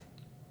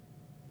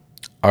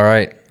All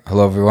right.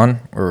 Hello, everyone.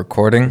 We're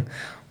recording.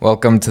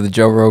 Welcome to the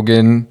Joe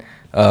Rogan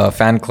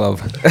fan club.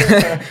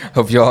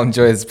 Hope you all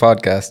enjoy this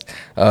podcast.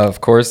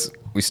 Of course,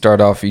 we start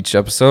off each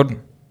episode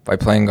by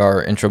playing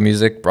our intro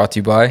music brought to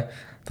you by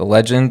the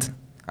legend.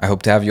 I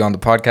hope to have you on the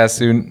podcast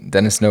soon,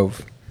 Dennis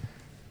Nove.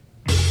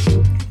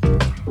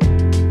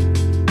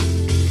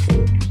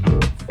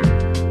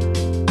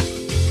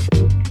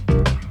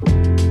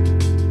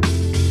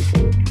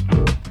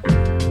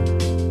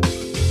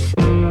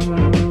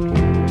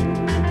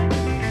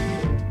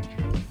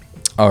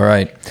 All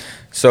right.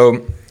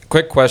 So,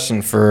 quick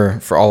question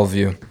for all of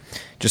you.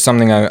 Just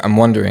something I'm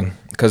wondering,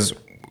 because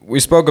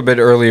we spoke a bit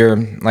earlier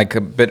in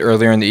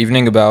the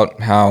evening about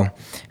how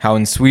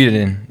in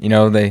Sweden,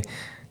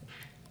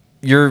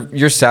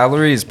 your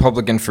salary is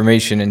public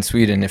information in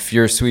Sweden. If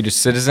you're a Swedish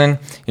citizen,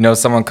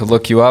 someone could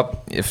look you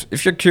up.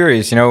 If you're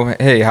curious,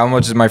 hey, how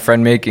much is my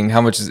friend making? How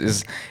much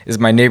is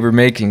my neighbor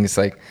making? It's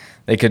like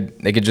they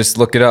could just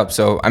look it up.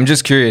 So I'm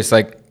just curious,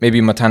 maybe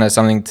Matana has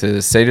something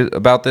to say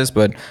about this,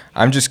 but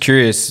I'm just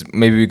curious,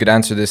 maybe we could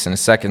answer this in a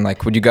second.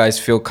 Would you guys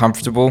feel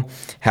comfortable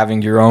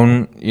having your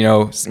own,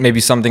 maybe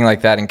something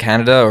like that in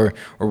Canada,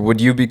 or would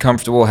you be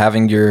comfortable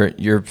having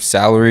your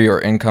salary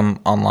or income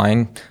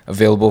online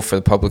available for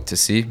the public to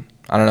see?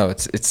 I don't know.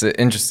 It's an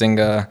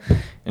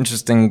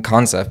interesting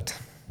concept.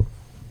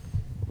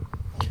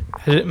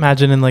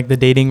 Imagine in the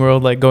dating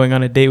world, going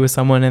on a date with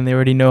someone and they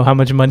already know how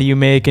much money you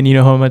make and you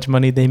know how much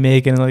money they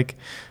make, and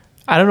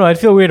I don't know, I'd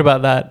feel weird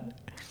about that.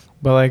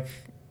 But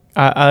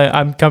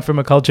I'm come from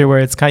a culture where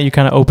it's you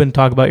kind of open to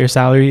talk about your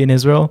salary in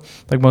Israel.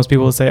 Most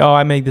people will say, oh,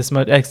 I make this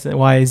much X,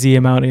 Y, Z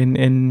amount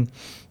in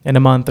a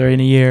month or in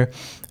a year,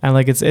 and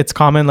it's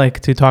common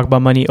to talk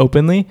about money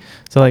openly.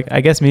 So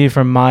I guess maybe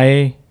from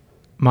my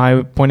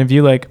point of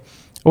view, I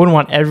wouldn't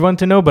want everyone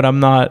to know, but I'm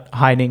not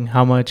hiding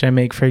how much I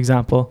make, for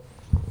example.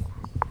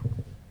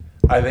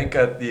 I think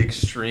at the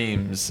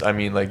extremes,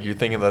 you're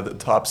thinking about the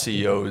top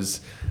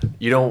CEOs,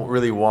 you don't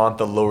really want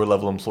the lower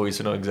level employees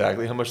to know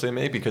exactly how much they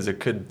make, because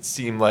it could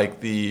seem like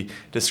the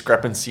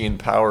discrepancy in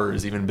power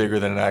is even bigger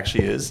than it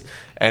actually is.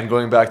 And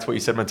going back to what you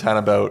said, Matana,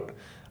 about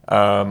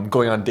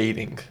going on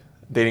dating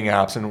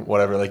apps and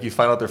whatever, you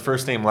find out their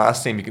first name,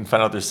 last name, you can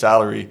find out their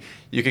salary.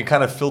 You can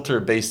kind of filter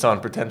based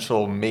on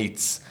potential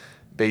mates,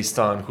 based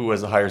on who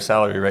has a higher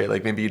salary,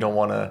 right? Maybe you don't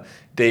want to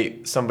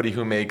date somebody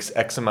who makes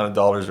X amount of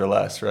dollars or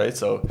less, right?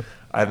 So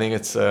I think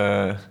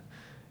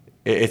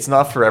it's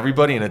not for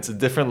everybody, and it's a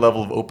different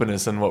level of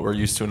openness than what we're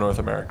used to in North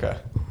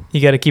America.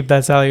 You got to keep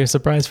that salary a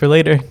surprise for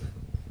later.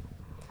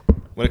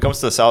 When it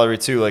comes to the salary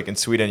too, in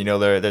Sweden,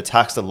 they're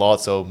taxed a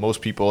lot, so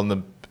most people in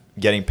the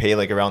getting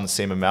paid around the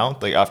same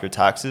amount, after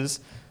taxes.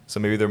 So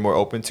maybe they're more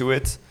open to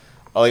it.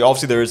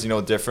 Obviously there is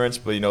difference,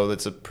 but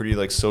it's a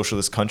pretty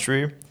socialist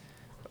country.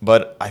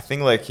 But I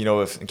think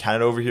if in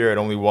Canada over here, I'd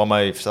only want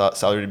my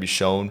salary to be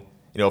shown.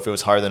 If it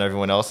was higher than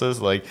everyone else's,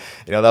 that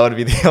would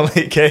be the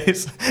only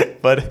case.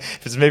 But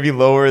if it's maybe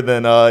lower,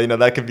 then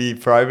that could be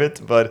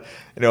private. But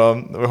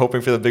we're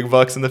hoping for the big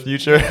bucks in the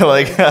future.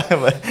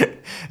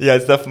 Yeah,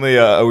 it's definitely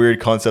a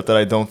weird concept that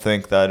I don't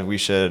think that we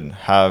should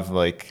have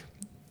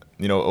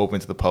open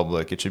to the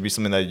public. It should be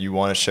something that you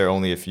want to share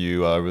only if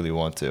you really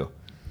want to.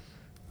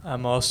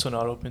 I'm also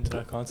not open to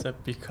that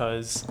concept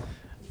because,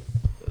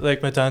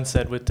 like Matan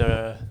said, with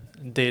the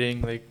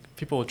dating,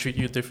 people will treat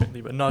you differently,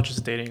 but not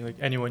just dating,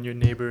 anyone, your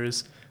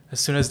neighbors,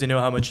 as soon as they know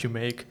how much you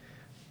make,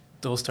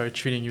 they'll start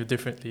treating you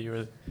differently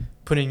or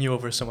putting you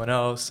over someone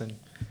else, and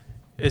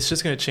it's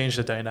just going to change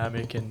the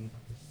dynamic in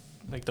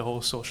the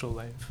whole social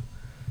life.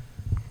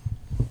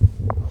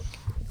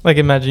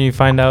 Imagine you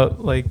find out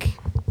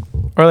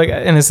or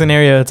in a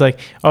scenario, it's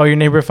oh, your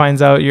neighbor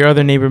finds out your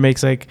other neighbor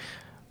makes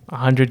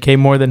 100K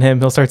more than him.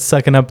 He'll start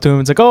sucking up to him.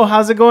 It's oh,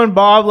 how's it going,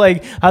 Bob?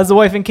 How's the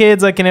wife and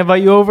kids? Can I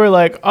invite you over?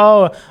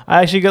 Oh,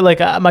 I actually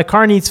got my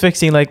car needs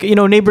fixing.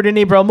 Neighbor to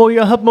neighbor, I'll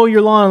help mow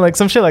your lawn.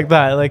 Some shit like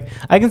that.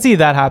 I can see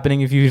that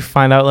happening if you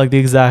find out the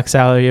exact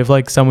salary of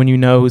someone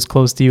who's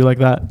close to you like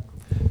that.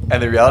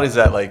 And the reality is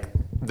that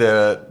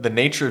the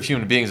nature of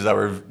human beings is that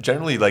we're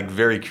generally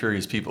very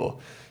curious people.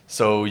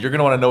 So you're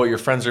gonna want to know what your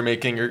friends are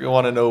making. You're gonna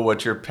want to know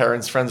what your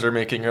parents' friends are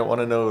making. You're gonna want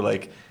to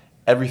know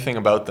everything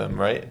about them,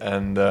 right?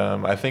 And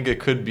I think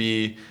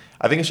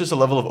it's just a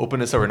level of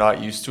openness that we're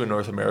not used to in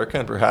North America,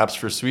 and perhaps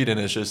for Sweden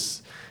it's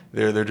just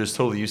they're just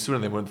totally used to it,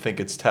 and they wouldn't think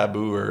it's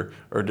taboo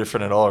or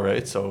different at all,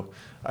 right? So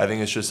I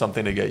think it's just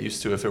something to get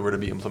used to if it were to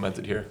be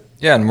implemented here.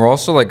 Yeah, and we're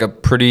also a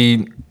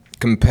pretty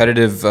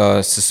competitive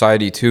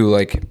society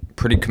too,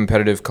 pretty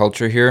competitive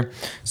culture here.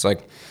 It's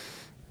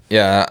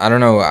yeah, I don't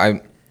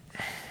know,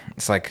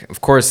 it's of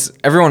course,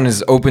 everyone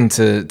is open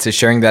to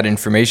sharing that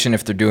information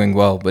if they're doing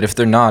well. But if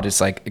they're not, it's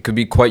it could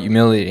be quite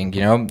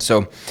humiliating,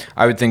 So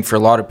I would think for a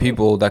lot of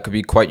people, that could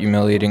be quite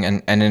humiliating.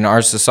 And in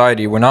our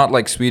society, we're not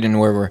like Sweden,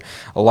 where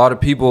a lot of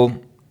people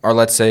are,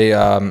 let's say,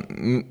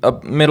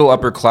 middle,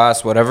 upper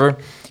class, whatever.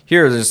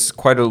 Here, there's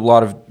quite a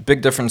lot of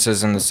big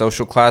differences in the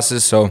social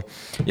classes. So,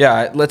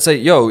 yeah, let's say,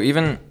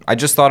 even, I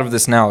just thought of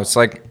this now. It's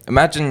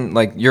imagine,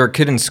 you're a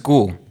kid in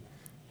school.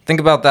 Think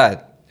about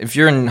that. If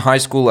you're in high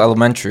school,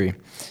 elementary,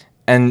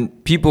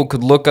 and people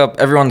could look up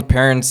everyone's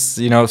parents,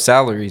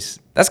 salaries.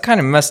 That's kind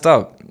of messed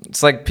up.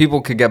 It's like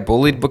people could get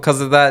bullied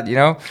because of that,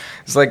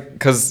 It's like,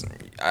 because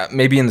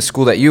maybe in the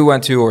school that you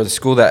went to or the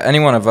school that any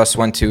one of us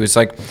went to, it's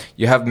like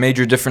you have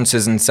major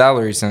differences in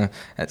salaries, and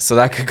so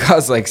that could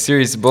cause like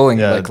serious bullying.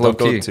 Yeah, like low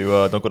key.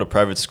 don't go to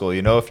private school.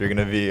 If you're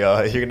gonna be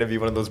you're gonna be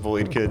one of those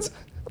bullied kids.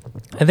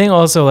 I think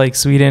also like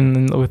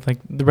Sweden with like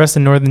the rest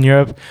of Northern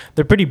Europe,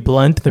 they're pretty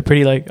blunt. They're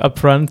pretty like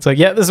upfront. It's like,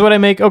 yeah, this is what I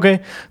make. Okay.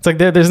 It's like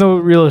there's no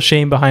real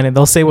shame behind it.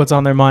 They'll say what's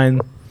on their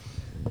mind.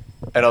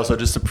 And also,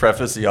 just to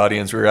preface the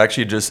audience, we were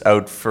actually just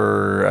out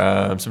for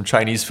some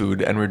Chinese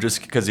food, and we're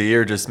just, because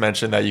Yair just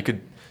mentioned that you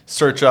could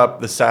search up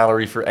the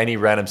salary for any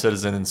random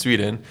citizen in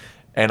Sweden,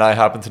 and I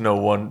happen to know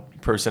one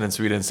person in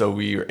Sweden, so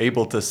we were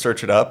able to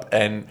search it up.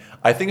 And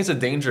I think it's a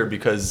danger,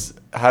 because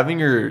having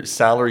your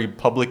salary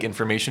public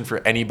information for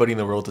anybody in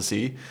the world to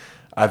see,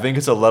 I think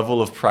it's a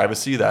level of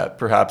privacy that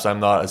perhaps I'm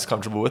not as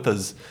comfortable with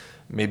as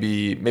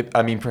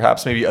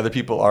perhaps maybe other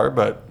people are,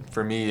 but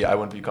for me, I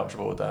wouldn't be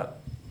comfortable with that.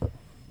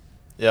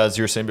 Yeah, as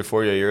you were saying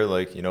before, Yair,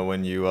 like,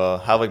 when you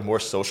have like more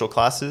social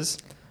classes,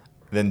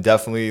 then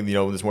definitely,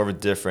 there's more of a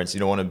difference.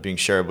 You don't want it being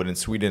shared. But in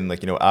Sweden,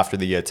 like, after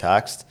they get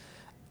taxed,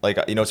 like,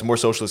 it's a more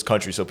socialist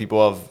country. So people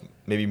have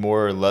maybe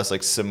more or less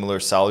like similar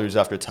salaries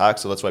after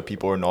tax. So that's why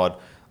people are not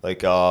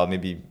like,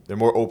 maybe they're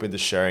more open to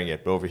sharing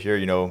it. But over here,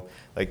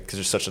 like, because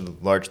there's such a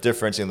large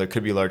difference, and there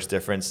could be a large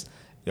difference,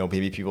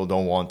 maybe people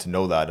don't want to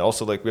know that. And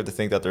also, like, we have to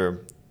think that their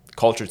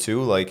culture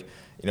too, like,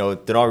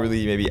 they're not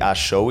really maybe as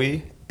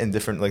showy and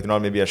different, like, they're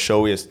not maybe as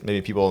showy as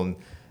maybe people in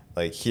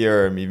like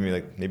here, or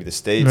maybe the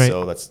States. Right.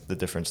 So that's the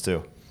difference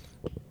too.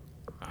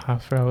 I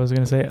forgot what I was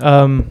gonna say.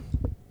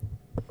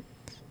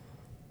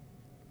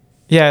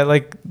 Yeah,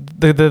 like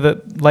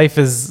the life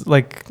is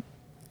like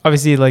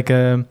obviously like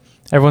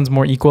everyone's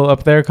more equal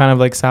up there, kind of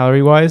like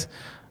salary wise.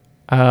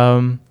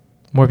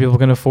 More people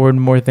can afford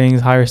more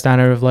things, higher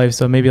standard of life.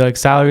 So maybe like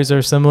salaries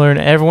are similar, and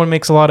everyone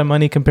makes a lot of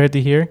money compared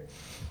to here.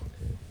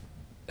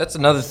 That's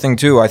another thing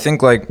too. I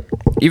think like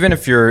even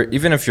if you're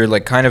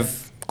like kind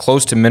of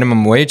close to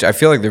minimum wage, I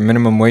feel like their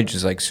minimum wage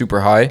is like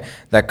super high.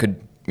 That could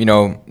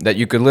that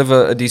you could live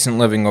a decent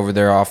living over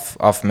there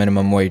off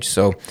minimum wage.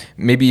 So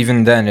maybe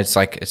even then it's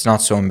like it's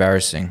not so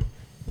embarrassing.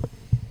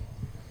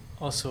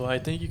 Also, I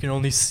think you can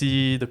only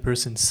see the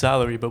person's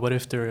salary, but what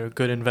if they're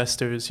good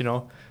investors,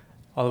 all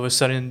of a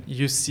sudden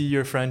you see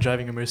your friend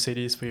driving a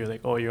Mercedes, but you're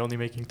like, oh, you're only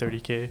making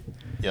 30K.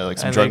 Yeah, like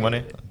some And, drug like,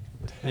 money.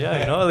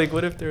 Yeah, like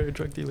what if they're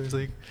drug dealers?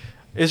 Like,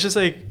 it's just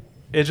like,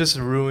 it just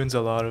ruins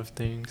a lot of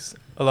things,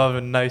 a lot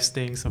of nice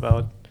things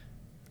about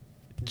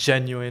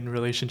genuine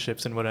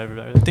relationships and whatever.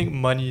 I think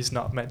money is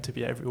not meant to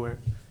be everywhere.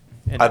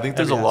 I think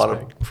there's a lot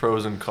of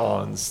pros and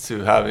cons to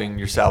having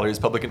your salary as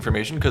public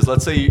information, because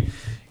let's say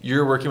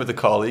you're working with a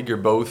colleague, you're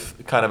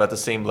both kind of at the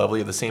same level,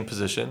 you have the same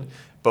position,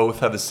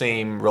 both have the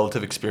same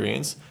relative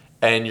experience,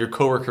 and your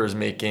coworker is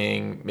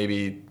making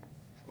maybe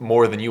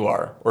more than you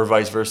are, or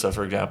vice versa,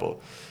 for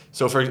example.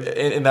 So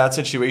in that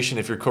situation,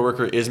 if your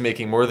coworker is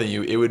making more than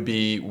you, it would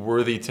be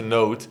worthy to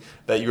note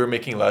that you are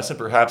making less, and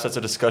perhaps that's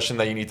a discussion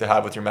that you need to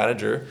have with your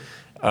manager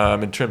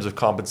in terms of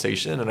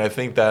compensation. And I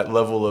think that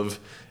level of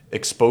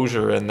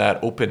exposure and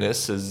that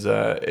openness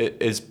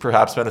is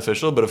perhaps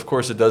beneficial, but of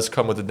course it does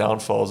come with the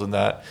downfalls in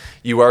that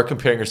you are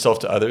comparing yourself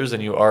to others,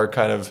 and you are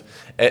kind of,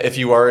 if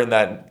you are in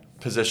that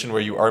position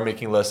where you are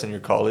making less than your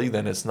colleague,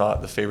 then it's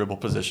not the favorable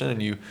position,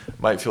 and you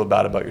might feel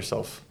bad about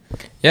yourself.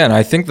 Yeah, and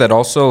I think that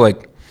also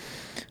like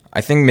I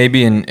think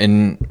maybe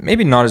in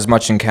maybe not as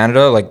much in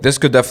Canada, like this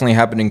could definitely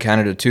happen in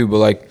Canada too, but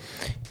like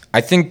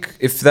I think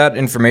if that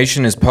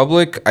information is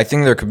public, I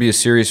think there could be a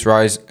serious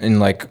rise in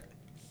like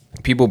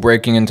people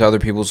breaking into other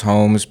people's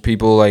homes,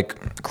 people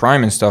like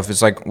crime and stuff.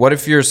 It's like, what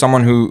if you're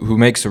someone who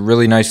makes a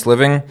really nice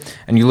living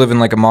and you live in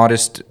like a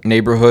modest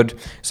neighborhood?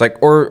 It's like,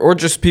 or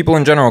just people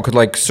in general could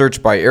like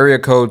search by area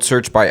code,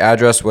 search by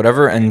address,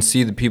 whatever, and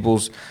see the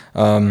people's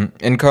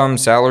income,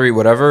 salary,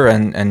 whatever,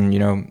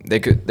 and they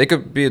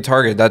could be a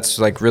target. That's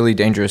like really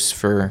dangerous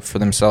for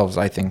themselves,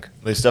 I think.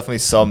 There's definitely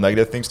some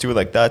negative things to it,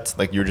 like that,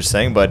 like you were just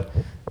saying, but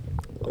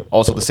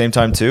also at the same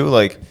time too,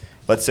 like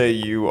let's say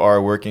you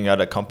are working at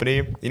a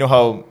company, you know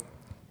how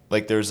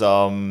like there's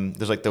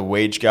like the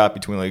wage gap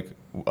between like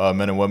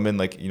men and women,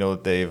 like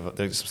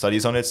there's some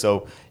studies on it.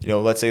 So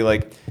let's say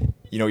like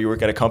you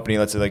work at a company,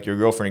 let's say like your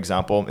girlfriend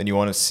example, and you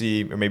want to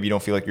see, or maybe you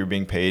don't feel like you're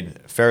being paid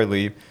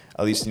fairly,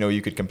 at least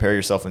you could compare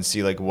yourself and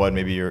see like what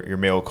maybe your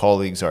male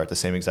colleagues are at the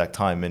same exact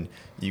time, and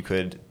you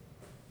could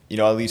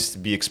at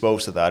least be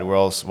exposed to that.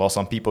 While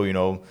some people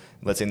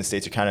let's say in the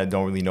States, you kind of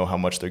don't really know how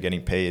much they're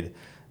getting paid,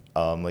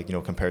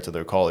 compared to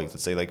their colleagues,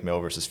 let's say like male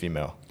versus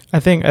female. I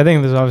think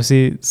there's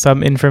obviously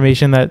some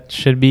information that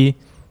should be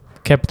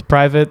kept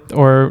private,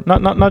 or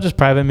not just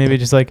private, maybe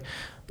just like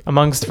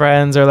amongst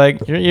friends, or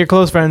like your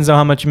close friends know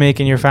how much you make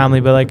in your family,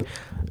 but like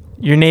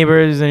your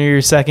neighbors and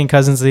your second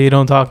cousins that you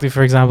don't talk to,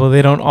 for example,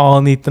 they don't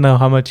all need to know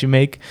how much you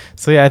make.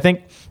 So yeah, I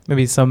think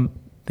maybe some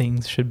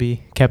things should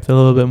be kept a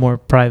little bit more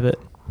private.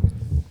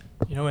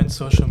 When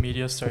social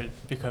media started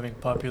becoming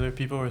popular,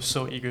 people were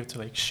so eager to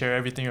like share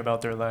everything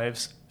about their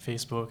lives,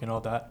 Facebook and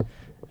all that.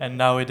 And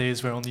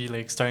nowadays we're only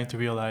like starting to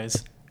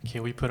realize, okay,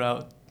 we put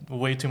out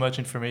way too much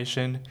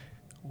information.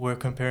 We're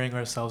comparing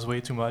ourselves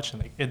way too much,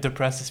 and like it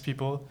depresses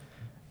people.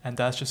 And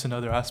that's just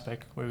another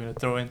aspect we're gonna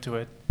throw into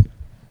it.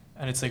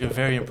 And it's like a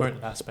very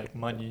important aspect,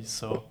 money.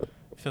 So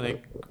I feel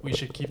like we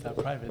should keep that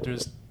private.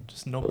 There's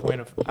just no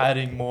point of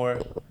adding more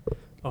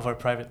of our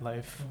private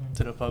life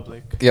to the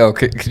public. Yo,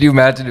 could you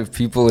imagine if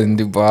people in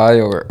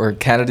Dubai or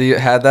Canada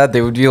had that?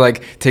 They would be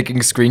like taking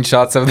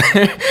screenshots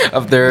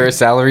of their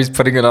salaries,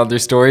 putting it on their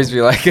stories,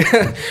 be like,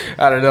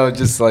 I don't know,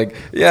 just like,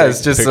 yeah,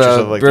 it's just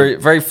like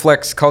very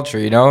flex culture,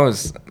 you know?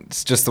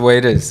 It's just the way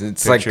it is.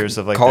 It's like, pictures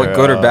of like call their, it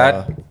good or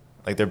bad.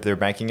 like their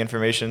banking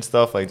information and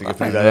stuff. Like, do you I do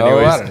that don't know,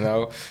 anyways? I don't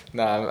know.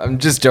 Nah, I'm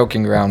just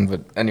joking around,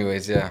 but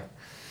anyways, yeah.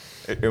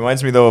 It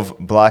reminds me though of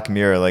Black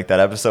Mirror, like that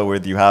episode where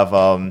you have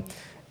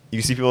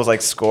you see people's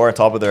like score on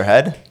top of their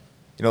head.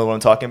 You know what I'm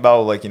talking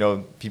about? Like, you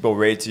know, people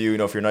rate you, you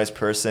know, if you're a nice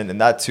person, and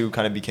that too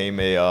kind of became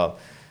a I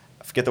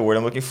forget the word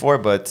I'm looking for,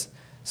 but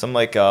some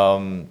like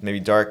maybe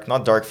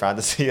not dark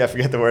fantasy. I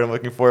forget the word I'm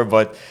looking for,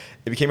 but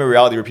it became a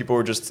reality where people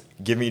were just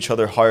giving each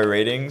other higher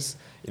ratings,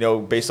 you know,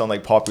 based on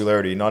like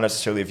popularity, not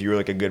necessarily if you were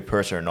like a good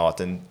person or not.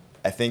 And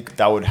I think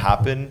that would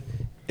happen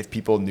if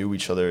people knew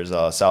each other's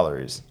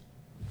salaries.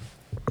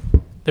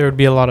 There would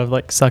be a lot of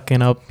like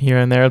sucking up here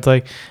and there. It's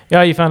like,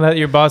 yeah, you found out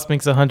your boss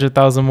makes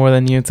 100,000 more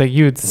than you. It's like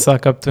you would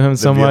suck up to him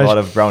so much. There'd be a lot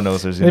of brown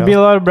nosers. There'd be a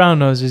lot of brown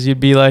nosers. You'd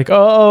be like,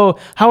 oh,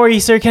 how are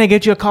you, sir? Can I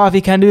get you a coffee?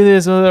 Can I do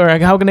this? Or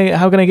how can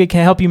I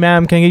help you,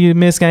 ma'am? Can I get you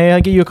miss? Can I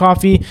get you a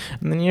coffee?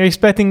 And then you're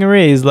expecting a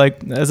raise.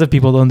 Like, as if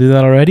people don't do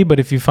that already. But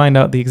if you find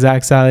out the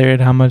exact salary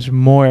and how much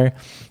more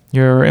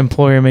your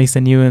employer makes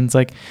than you, and it's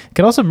like, it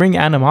could also bring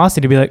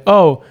animosity to be like,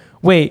 oh,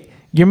 wait,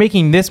 you're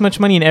making this much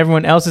money and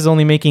everyone else is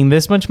only making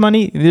this much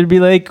money. There'd be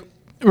like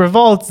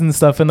revolts and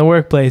stuff in the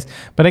workplace.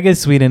 But I guess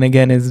Sweden,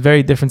 again, is a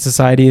very different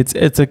society.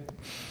 It's a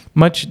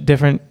much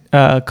different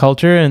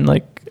culture and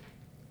like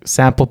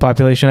sample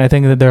population. I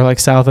think that they're like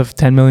south of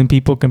 10 million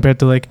people compared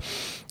to like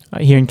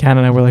here in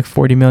Canada, we're like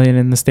 40 million.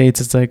 In the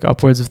States, it's like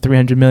upwards of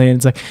 300 million.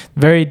 It's like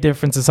very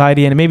different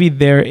society. And maybe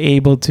they're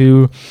able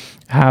to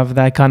have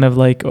that kind of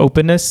like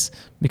openness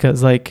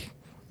because like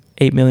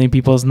 8 million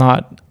people is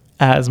not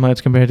as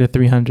much compared to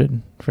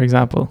 300, for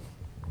example.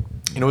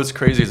 You know what's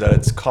crazy is that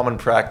it's common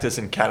practice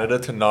in Canada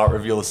to not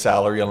reveal a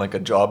salary on like a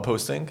job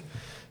posting.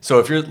 So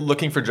if you're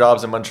looking for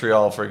jobs in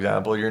Montreal, for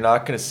example, you're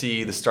not going to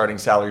see the starting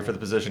salary for the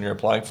position you're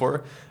applying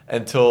for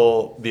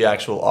until the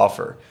actual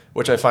offer,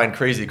 which I find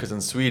crazy because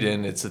in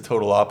Sweden, it's the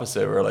total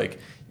opposite where like,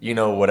 you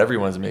know what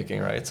everyone's making,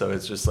 right? So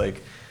it's just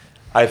like,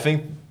 I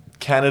think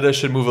Canada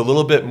should move a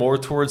little bit more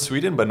towards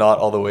Sweden, but not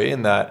all the way,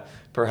 in that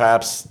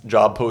perhaps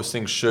job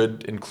postings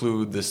should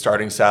include the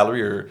starting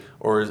salary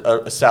or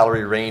a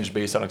salary range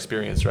based on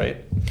experience, right?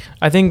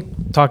 I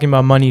think talking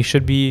about money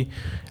should be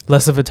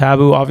less of a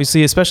taboo,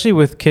 obviously, especially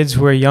with kids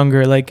who are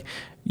younger. Like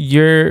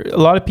a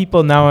lot of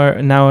people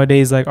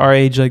nowadays, like our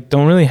age, like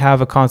don't really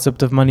have a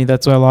concept of money.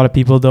 That's why a lot of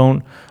people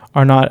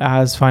are not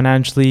as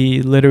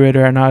financially literate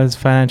or are not as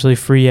financially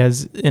free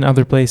as in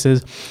other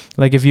places.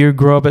 Like if you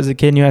grow up as a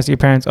kid and you ask your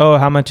parents, oh,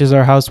 how much is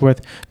our house worth?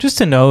 Just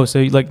to know.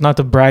 So like not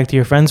to brag to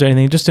your friends or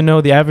anything, just to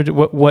know the average,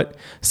 what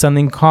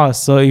something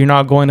costs. So you're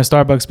not going to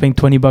Starbucks paying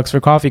 $20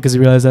 for coffee because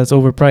you realize that's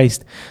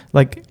overpriced.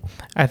 Like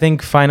I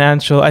think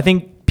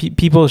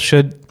people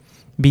should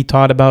be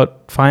taught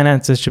about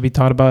finances, should be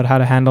taught about how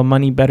to handle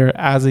money better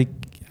as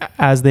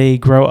they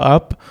grow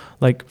up,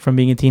 like from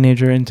being a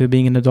teenager into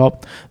being an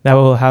adult. That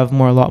will have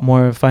a lot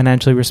more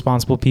financially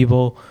responsible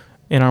people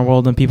in our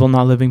world and people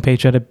not living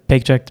paycheck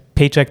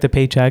to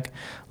paycheck.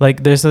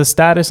 Like there's a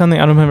stat or something,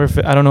 I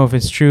don't know if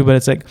it's true, but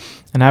it's like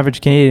an average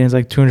Canadian is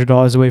like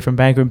 $200 away from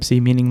bankruptcy,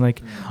 meaning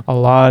like a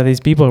lot of these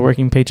people are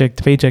working paycheck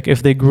to paycheck.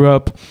 If they grew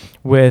up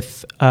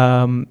with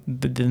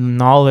the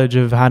knowledge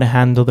of how to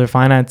handle their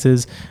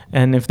finances,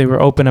 and if they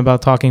were open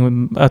about talking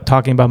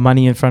about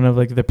money in front of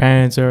like their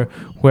parents or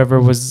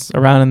whoever was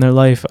around in their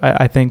life,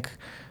 I think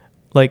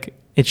like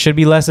it should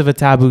be less of a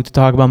taboo to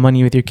talk about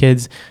money with your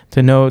kids,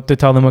 to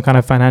tell them what kind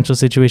of financial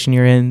situation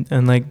you're in,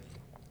 and like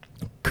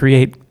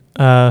create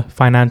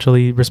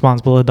financially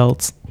responsible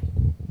adults.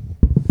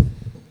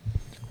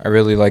 I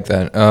really like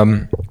that.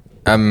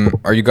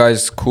 Are you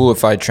guys cool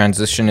if I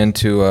transition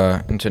into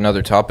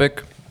another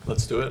topic?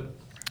 Let's do it.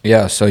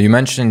 Yeah. So you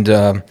mentioned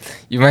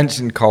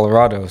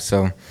Colorado.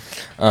 So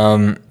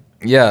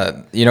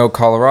yeah, you know,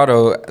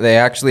 Colorado, they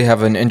actually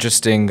have an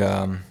interesting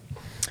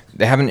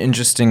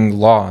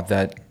law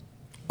that.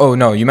 Oh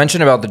no, you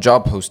mentioned about the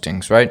job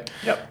postings, right?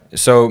 Yep.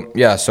 So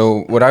yeah,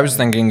 so what I was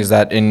thinking is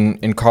that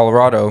in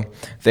Colorado,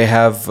 they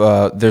have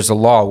there's a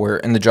law where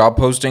in the job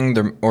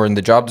posting or in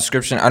the job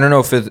description, I don't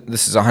know if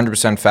this is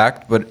 100%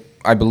 fact, but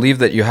I believe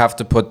that you have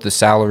to put the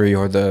salary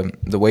or the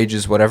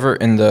wages, whatever,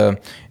 in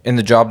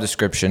the job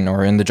description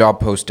or in the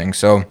job posting.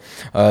 So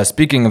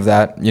speaking of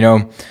that, you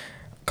know,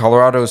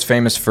 Colorado is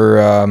famous for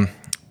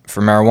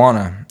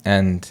marijuana,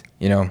 and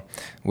you know,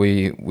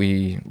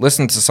 we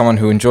listen to someone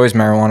who enjoys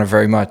marijuana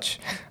very much.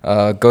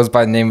 Goes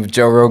by the name of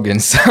Joe Rogan.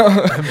 So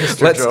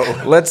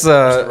let's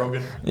Mr.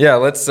 Rogan. yeah,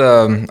 let's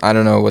I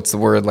don't know what's the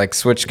word, like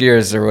switch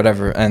gears or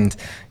whatever, and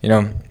you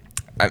know,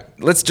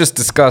 let's just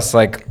discuss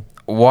like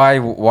why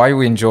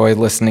we enjoy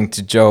listening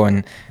to Joe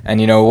and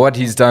you know what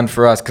he's done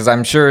for us, because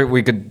I'm sure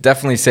we could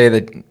definitely say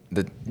that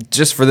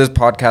just for this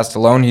podcast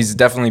alone, he's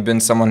definitely been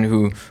someone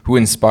who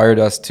inspired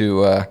us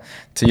to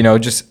you know,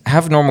 just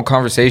have normal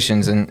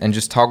conversations and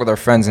just talk with our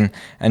friends,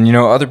 and you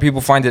know, other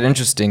people find it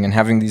interesting and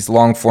having these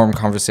long form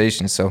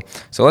conversations. So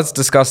let's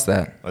discuss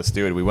that. Let's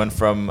do it. We went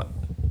from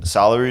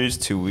salaries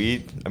to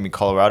weed. I mean,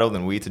 Colorado,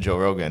 then weed to Joe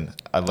Rogan.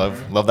 I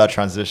love that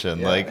transition.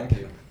 Yeah, like, thank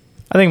you.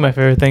 I think my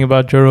favorite thing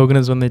about Joe Rogan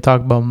is when they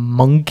talk about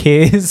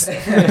monkeys.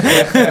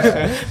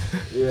 Yeah,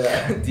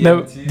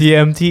 No,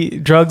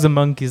 DMT, drugs and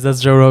monkeys.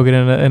 That's Joe Rogan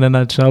in a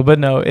nutshell. But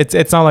no,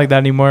 it's not like that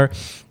anymore.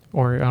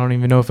 Or I don't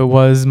even know if it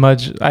was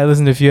much. I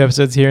listened to a few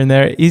episodes here and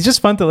there. He's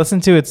just fun to listen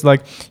to. It's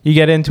like you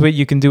get into it,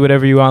 you can do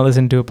whatever you want,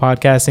 listen to a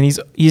podcast, and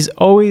he's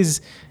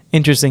always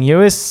interesting. He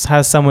always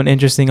has someone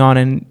interesting on,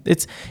 and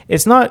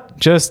it's not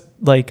just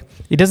like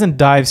he doesn't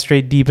dive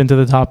straight deep into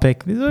the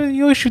topic.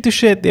 You always shoot the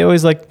shit. They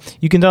always like,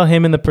 you can tell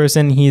him and the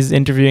person he's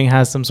interviewing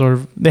have some sort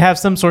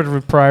of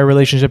a prior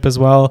relationship as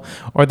well,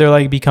 or they're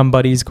like become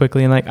buddies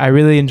quickly. And like I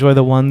really enjoy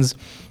the ones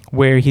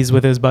where he's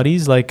with his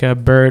buddies like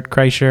Bert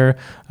Kreischer,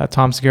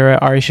 Tom Segura,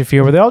 Ari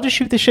Shafir, where they all just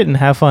shoot the shit and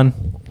have fun.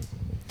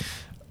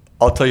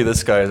 I'll tell you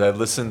this, guys. I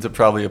listen to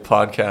probably a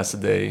podcast a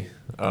day,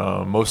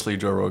 mostly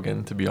Joe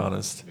Rogan, to be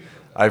honest.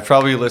 I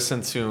probably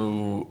listened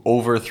to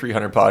over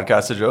 300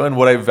 podcasts of Joe, and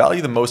what I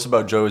value the most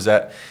about Joe is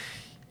that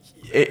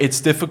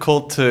it's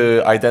difficult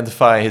to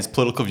identify his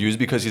political views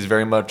because he's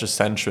very much a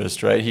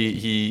centrist, right?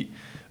 He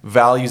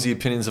values the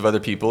opinions of other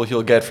people.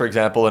 He'll get, for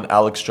example, an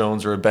Alex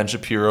Jones or a Ben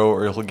Shapiro,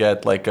 or he'll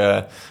get like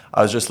I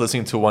was just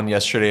listening to one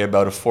yesterday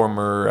about a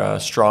former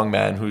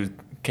strongman who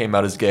came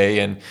out as gay,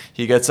 and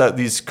he gets out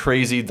these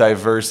crazy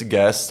diverse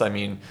guests. I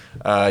mean,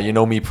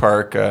 Yeonmi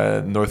Park,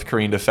 North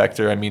Korean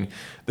defector. I mean,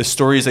 the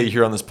stories that you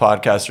hear on this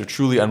podcast are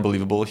truly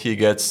unbelievable. He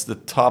gets the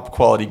top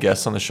quality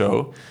guests on the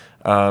show.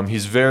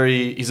 He's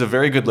a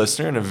very good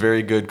listener and a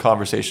very good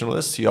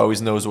conversationalist. He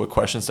always knows what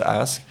questions to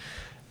ask.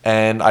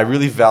 And I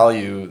really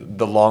value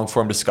the long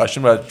form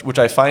discussion, which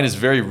I find is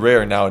very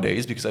rare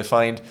nowadays, because I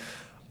find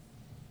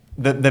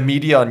the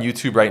media on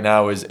YouTube right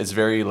now is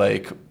very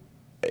like,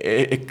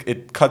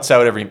 it cuts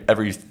out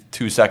every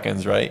 2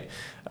 seconds, right?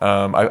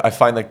 I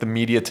find like the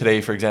media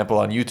today, for example,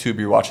 on YouTube,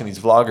 you're watching these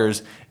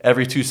vloggers,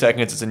 every 2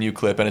 seconds it's a new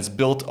clip, and it's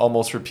built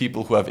almost for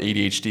people who have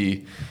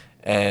ADHD.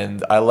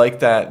 And I like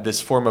that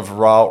this form of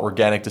raw,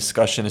 organic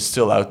discussion is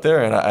still out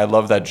there. And I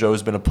love that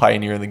Joe's been a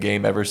pioneer in the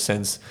game ever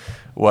since,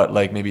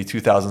 maybe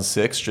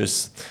 2006,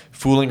 just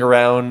fooling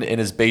around in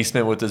his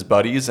basement with his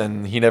buddies.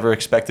 And he never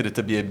expected it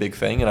to be a big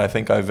thing. And I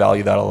think I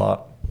value that a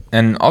lot.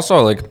 And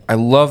also, like, I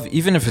love,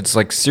 even if it's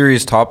like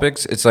serious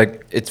topics, it's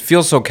like, it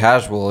feels so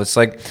casual. It's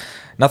like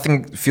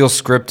nothing feels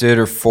scripted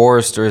or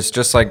forced, or it's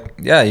just like,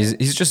 yeah,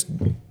 he's just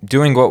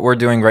doing what we're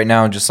doing right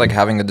now, just like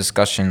having a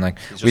discussion. Like,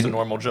 he's just a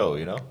normal Joe,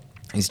 you know?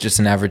 He's just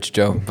an average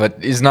Joe,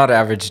 but he's not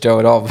average Joe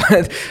at all.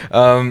 But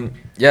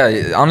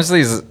yeah,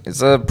 honestly,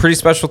 it's a pretty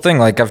special thing.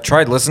 Like, I've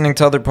tried listening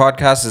to other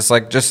podcasts. It's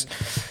like just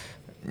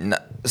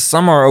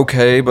some are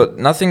okay, but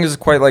nothing is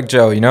quite like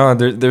Joe. You know,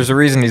 there's a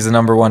reason he's the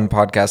 #1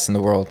 podcast in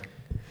the world.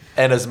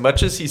 And as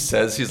much as he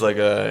says he's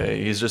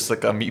just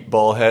like a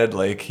meatball head,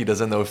 like he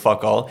doesn't know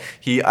fuck all,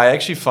 I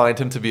actually find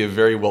him to be a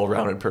very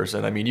well-rounded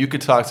person. I mean, you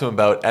could talk to him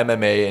about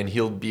MMA and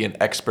he'll be an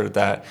expert at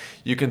that.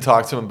 You can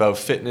talk to him about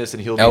fitness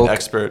and he'll be an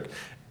expert.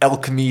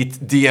 Elk meat,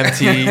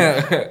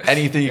 DMT,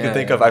 anything you can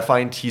think of. I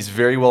find he's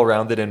very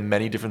well-rounded in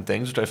many different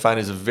things, which I find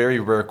is a very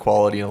rare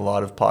quality in a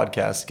lot of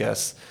podcast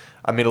guests.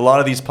 I mean, a lot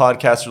of these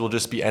podcasters will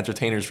just be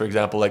entertainers. For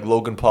example, like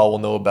Logan Paul will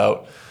know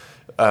about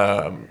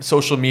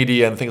social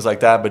media and things like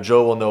that, but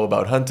Joe will know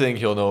about hunting,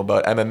 he'll know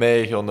about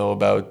MMA, he'll know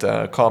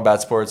about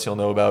combat sports, he'll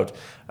know about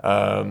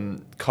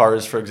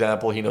cars, for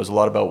example. He knows a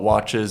lot about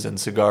watches and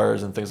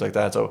cigars and things like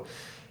that. So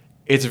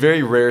it's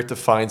very rare to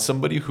find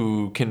somebody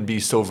who can be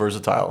so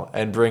versatile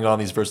and bring on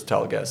these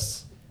versatile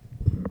guests.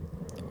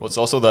 Well, it's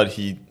also that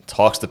he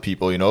talks to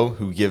people, you know,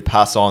 who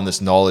pass on this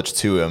knowledge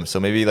to him. So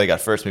maybe like at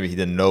first, maybe he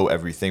didn't know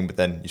everything, but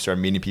then you start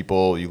meeting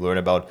people, you learn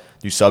about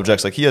new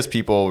subjects. Like he has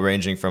people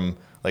ranging from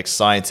like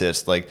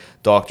scientists, like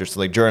doctors, to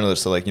like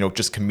journalists, to like, you know,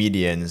 just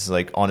comedians,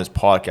 like on his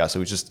podcast. So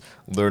he's just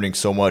learning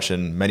so much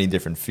in many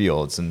different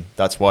fields. And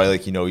that's why,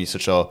 like, you know, he's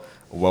such a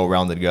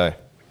well-rounded guy.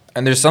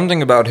 And there's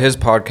something about his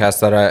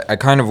podcast that I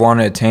kind of want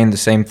to attain the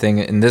same thing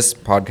in this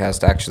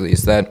podcast, actually,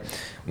 is that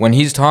when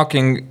he's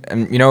talking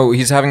and, you know,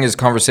 he's having his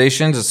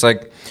conversations, it's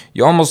like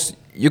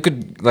you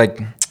could like,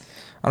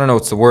 I don't know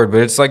what's the word,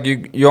 but it's like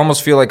you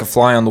almost feel like a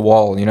fly on the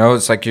wall, you know?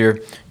 It's like you're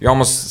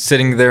almost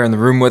sitting there in the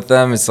room with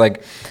them. It's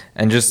like,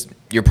 and just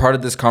you're part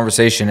of this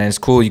conversation, and it's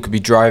cool. You could be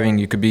driving,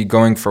 you could be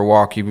going for a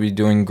walk, you could be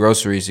doing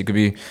groceries, you could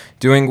be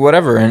doing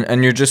whatever,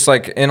 and you're just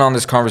like in on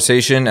this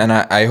conversation. And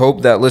I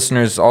hope that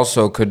listeners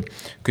also could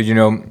you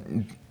know,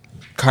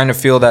 kind of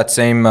feel that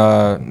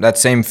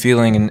same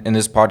feeling in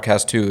this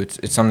podcast too.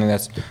 It's something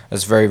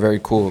that's very, very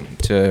cool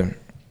to,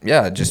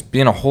 yeah, just be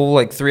in a whole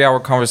like 3-hour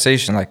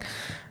conversation. Like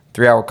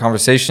 3-hour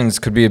conversations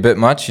could be a bit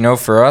much, you know,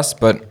 for us,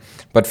 but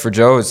for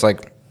Joe, it's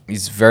like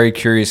he's a very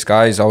curious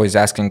guy. He's always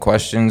asking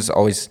questions,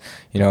 always,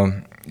 you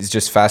know, he's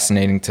just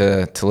fascinating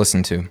to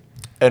listen to.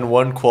 And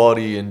one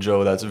quality in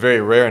Joe that's very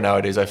rare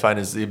nowadays, I find,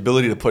 is the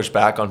ability to push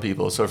back on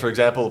people. So, for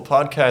example, a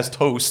podcast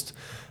host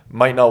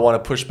might not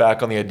want to push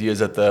back on the ideas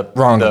that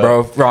Wrong. that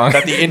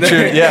the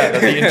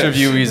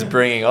interviewee is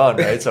bringing on,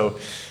 right? So,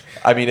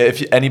 I mean,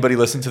 if anybody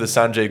listened to the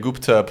Sanjay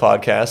Gupta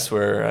podcast,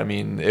 where I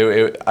mean,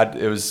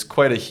 it was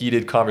quite a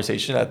heated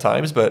conversation at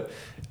times, but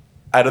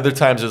at other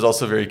times it was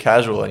also very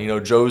casual. And, you know,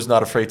 Joe's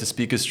not afraid to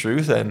speak his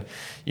truth. And,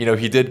 you know,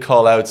 he did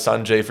call out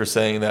Sanjay for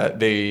saying that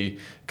they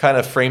kind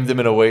of framed him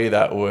in a way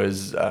that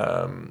was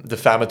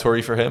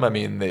defamatory for him. I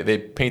mean, they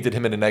painted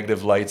him in a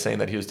negative light, saying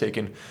that he was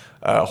taking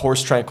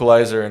horse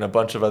tranquilizer and a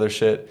bunch of other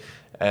shit.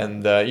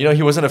 And, you know,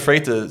 he wasn't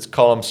afraid to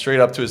call him straight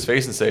up to his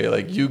face and say,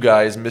 like, you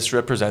guys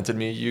misrepresented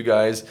me. You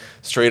guys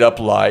straight up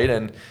lied.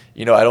 And,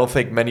 you know, I don't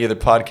think many other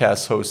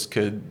podcast hosts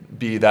could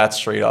be that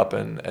straight up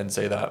and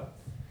say that.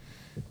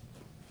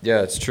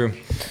 Yeah, it's true.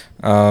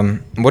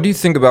 What do you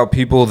think about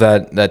people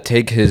that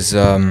take his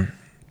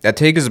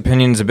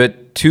opinions a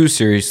bit too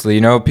seriously?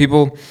 You know,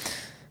 people,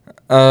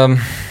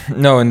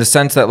 no, in the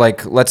sense that,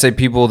 like, let's say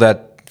people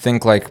that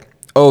think like,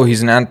 oh,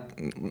 he's not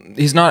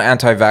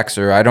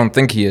anti-vaxxer. I don't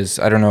think he is.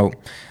 I don't know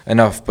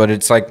enough, but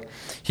it's like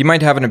he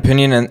might have an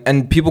opinion,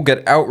 and people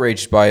get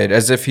outraged by it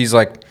as if he's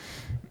like.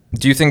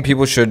 Do you think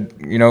people should,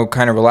 you know,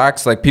 kind of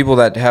relax? Like people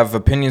that have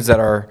opinions that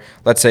are,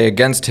 let's say,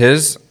 against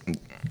his.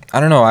 I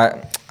don't know.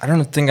 I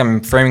don't think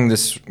I'm framing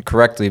this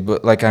correctly,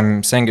 but like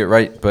I'm saying it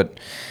right. But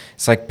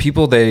it's like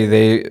people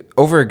they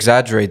over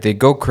exaggerate. They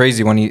go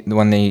crazy when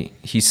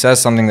he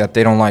says something that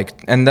they don't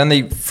like, and then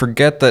they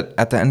forget that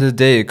at the end of the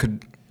day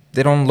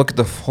they don't look at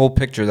the whole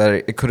picture, that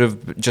it could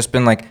have just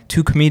been like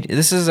two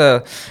comedians.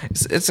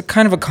 It's a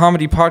kind of a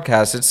comedy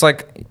podcast. It's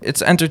like,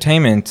 it's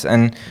entertainment,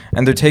 and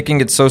they're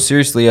taking it so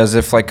seriously as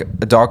if like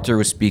a doctor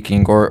was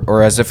speaking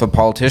or as if a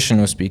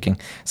politician was speaking.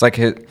 It's like,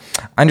 I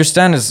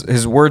understand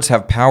his words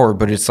have power,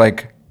 but it's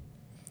like,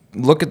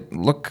 look at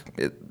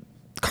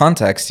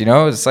context, you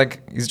know? It's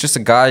like, he's just a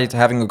guy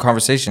having a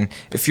conversation.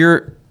 If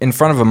you're in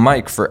front of a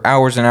mic for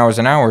hours and hours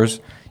and hours,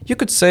 you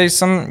could say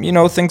some, you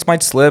know, things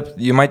might slip.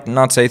 You might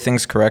not say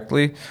things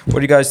correctly. What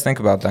do you guys think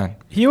about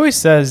that? He always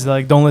says,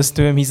 like, don't listen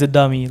to him. He's a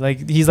dummy.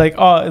 Like, he's like,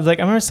 oh, like,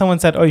 I remember someone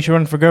said, oh, you should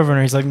run for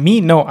governor. He's like,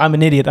 me? No, I'm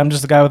an idiot. I'm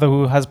just a guy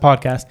who has a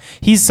podcast.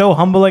 He's so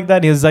humble like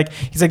that. He's like,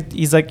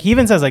 he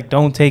even says, like,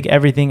 don't take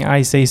everything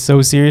I say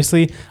so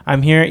seriously.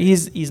 I'm here.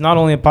 He's not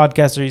only a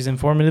podcaster, he's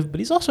informative,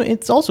 but it's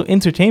also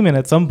entertainment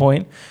at some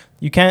point.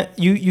 You can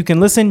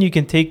listen, you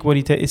can take what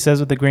he says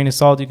with a grain of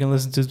salt. You can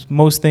listen to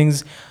most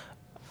things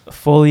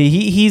fully.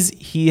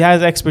 He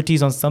has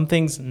expertise on some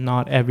things,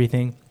 not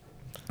everything.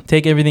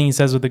 Take everything he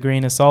says with a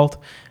grain of salt.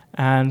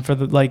 And for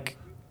the, like,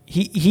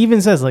 he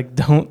even says, like,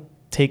 don't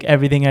take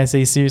everything I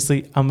say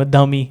seriously. I'm a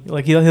dummy.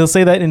 Like, he'll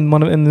say that in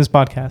this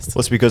podcast. Well,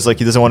 it's because, like,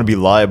 he doesn't want to be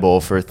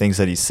liable for things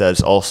that he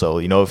says also.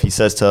 You know, if he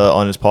says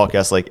on his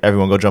podcast, like,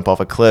 everyone go jump off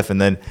a cliff, and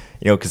then,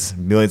 you know, because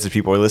millions of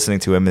people are listening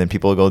to him, and then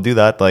people go do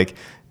that, like,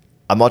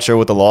 I'm not sure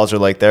what the laws are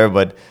like there,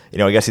 but, you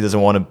know, I guess he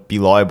doesn't want to be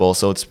liable.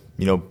 So it's,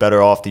 you know,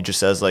 better off he just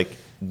says, like,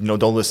 you know,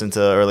 don't listen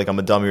to, or like, I'm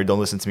a dummy, or don't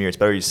listen to me, or it's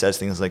better he says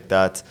things like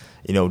that,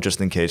 you know,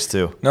 just in case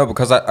too. No,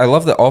 because I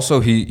love that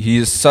also he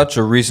is such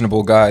a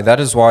reasonable guy.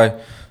 That is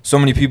why so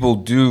many people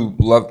do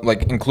love,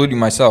 like, including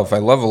myself, I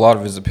love a lot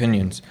of his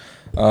opinions.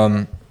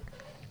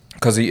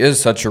 Because he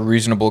is such a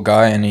reasonable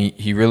guy, and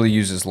he really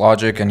uses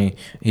logic, and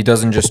he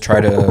doesn't just try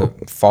to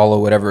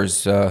follow whatever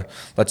is,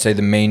 let's say,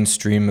 the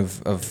mainstream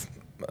of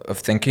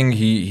thinking.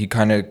 He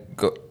kind of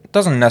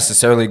doesn't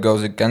necessarily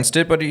goes against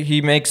it, but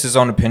he makes his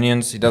own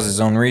opinions. He does his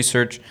own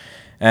research,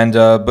 and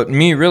but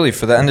me, really,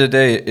 for the end of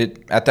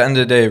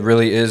the day, it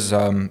really is,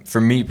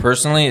 for me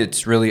personally,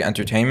 it's really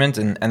entertainment,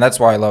 and that's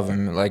why I love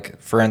him, like,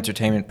 for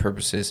entertainment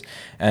purposes.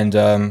 And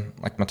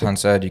like Matan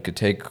said, you could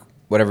take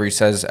whatever he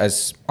says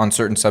as on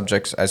certain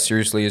subjects as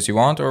seriously as you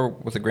want, or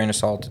with a grain of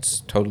salt.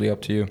 It's totally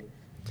up to you.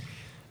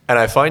 And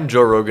I find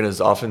Joe Rogan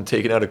is often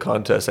taken out of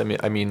context. I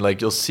mean,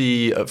 like, you'll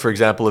see, for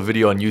example, a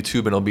video on YouTube,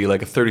 and it'll be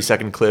like a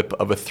 30-second clip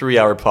of a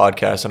 3-hour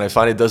podcast. And I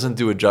find it doesn't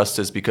do it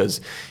justice,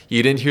 because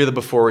you didn't hear the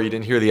before, you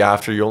didn't hear the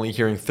after. You're only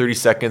hearing 30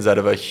 seconds out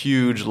of a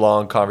huge,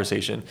 long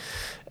conversation.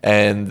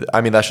 And I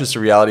mean, that's just the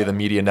reality of the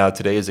media now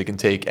today, is it can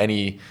take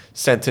any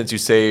sentence you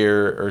say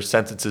or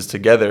sentences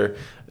together,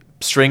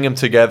 string them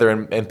together,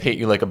 and paint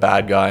you like a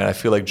bad guy. And I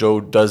feel like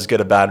Joe does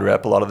get a bad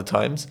rep a lot of the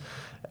times.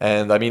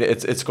 And I mean,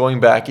 it's going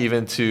back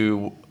even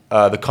to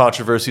the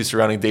controversy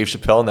surrounding Dave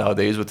Chappelle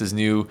nowadays with his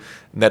new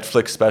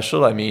Netflix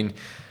special. I mean,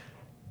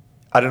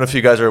 I don't know if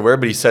you guys are aware,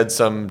 but he said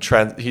some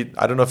I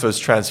don't know if it was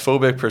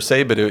transphobic per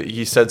se, but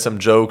he said some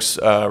jokes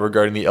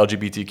regarding the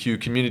LGBTQ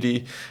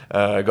community.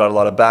 Got a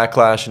lot of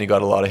backlash, and he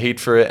got a lot of hate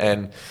for it.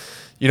 And,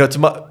 you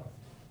know,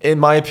 in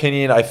my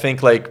opinion, I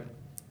think, like,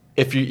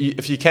 if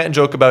you can't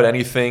joke about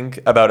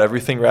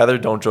everything rather,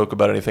 don't joke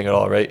about anything at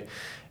all, right?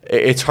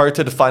 It's hard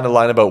to define a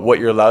line about what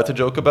you're allowed to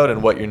joke about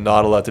and what you're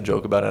not allowed to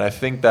joke about. And I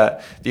think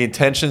that the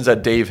intentions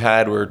that Dave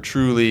had were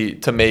truly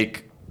to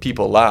make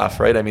people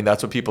laugh, right? I mean,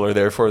 that's what people are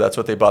there for. That's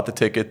what they bought the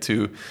ticket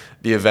to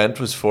the event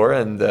was for.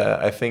 And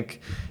I think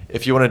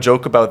if you want to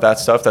joke about that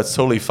stuff, that's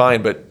totally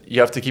fine. But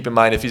you have to keep in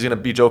mind, if he's going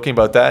to be joking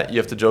about that, you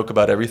have to joke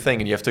about everything,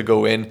 and you have to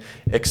go in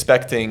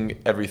expecting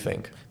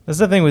everything. That's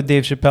the thing with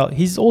Dave Chappelle.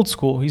 He's old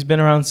school. He's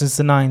been around since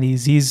the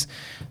 90s. He's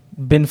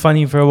been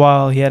funny for a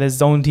while. He had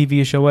his own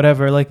TV show,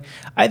 whatever. Like,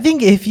 I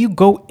think if you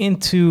go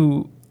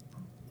into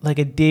like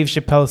a Dave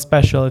Chappelle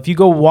special, if you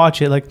go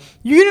watch it, like,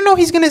 you're gonna know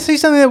he's gonna say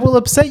something that will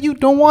upset you.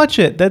 Don't watch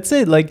it. That's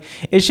it. Like,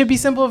 it should be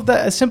as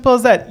simple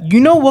as that. You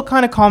know what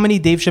kind of comedy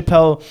Dave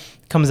Chappelle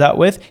comes out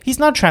with. He's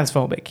not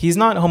transphobic. He's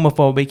not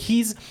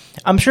homophobic.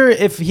 I'm sure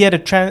if he had a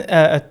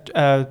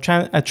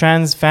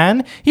trans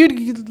fan, he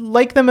would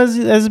like them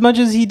as much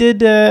as he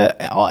did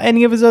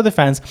any of his other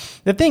fans.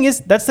 The thing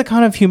is, that's the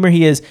kind of humor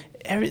he is.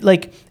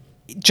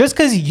 Just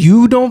because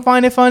you don't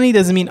find it funny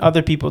doesn't mean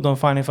other people don't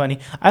find it funny.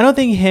 I don't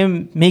think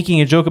him making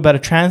a joke about a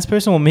trans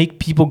person will make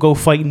people go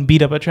fight and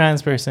beat up a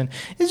trans person.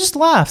 It just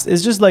laughs.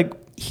 It's just like,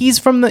 he's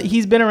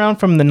been around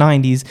from the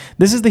 90s.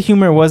 This is the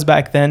humor it was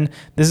back then.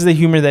 This is the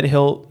humor that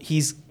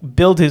he's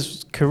built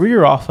his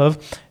career off of.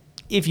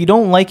 If you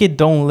don't like it,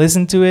 don't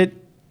listen to it.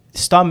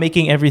 Stop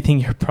making everything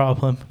your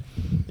problem.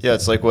 Yeah,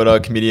 it's like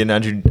what comedian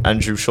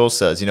Andrew Schulz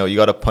says. You know, you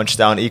got to punch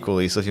down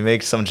equally. So if you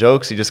make some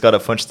jokes, you just got to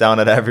punch down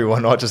at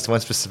everyone, not just one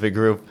specific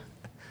group.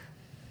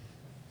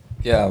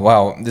 Yeah,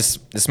 wow.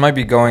 This might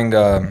be going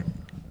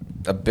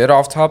a bit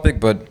off topic,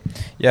 but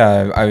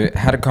yeah, I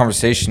had a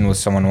conversation with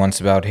someone once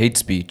about hate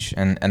speech,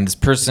 and this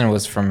person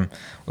was from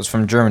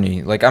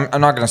Germany. Like,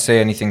 I'm not gonna say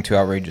anything too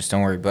outrageous,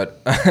 don't worry.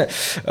 But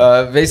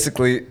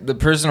basically, the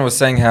person was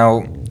saying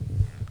how.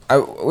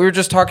 We were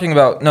just talking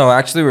about,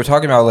 we were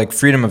talking about like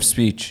freedom of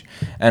speech,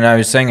 and I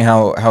was saying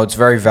how it's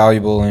very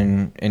valuable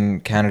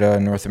in Canada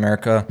and North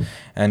America,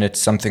 and it's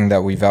something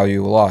that we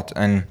value a lot.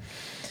 And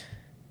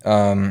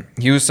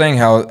he was saying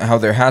how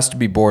there has to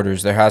be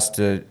borders, there has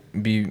to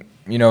be,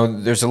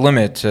 there's a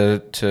limit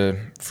to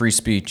free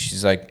speech.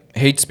 He's like,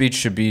 hate speech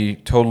should be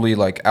totally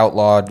like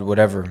outlawed,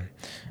 whatever.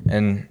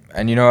 And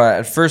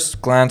at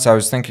first glance I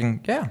was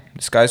thinking, yeah,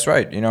 this guy's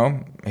right.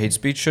 Hate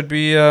speech should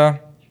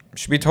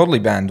be totally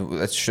banned.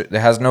 It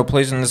has no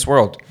place in this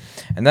world.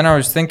 And then I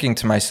was thinking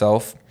to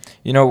myself,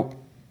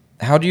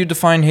 how do you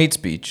define hate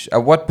speech?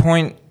 At what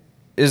point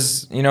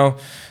is,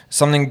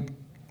 something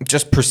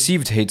just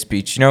perceived hate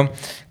speech,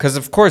 Because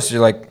of course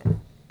you're like,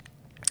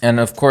 and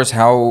of course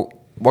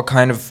what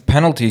kind of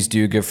penalties do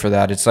you give for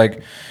that? It's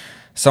like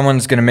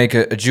someone's going to make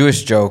a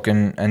Jewish joke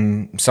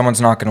and someone's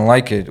not going to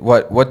like it.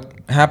 What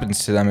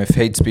happens to them if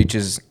hate speech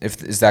is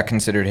that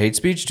considered hate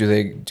speech? Do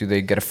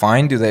they get a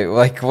fine?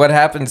 What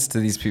happens to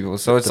these people?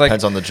 So it's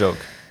depends on the joke.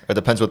 It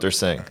depends what they're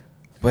saying.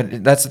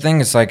 But that's the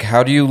thing. It's like,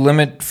 how do you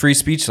limit free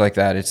speech like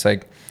that? It's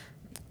like,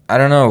 I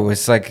don't know.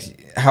 It's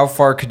like, how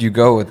far could you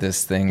go with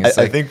this thing?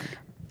 I think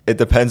it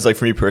depends. Like,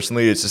 for me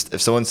personally, it's just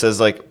if someone says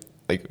like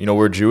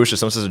we're Jewish, if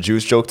someone says a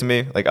Jewish joke to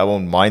me, like, I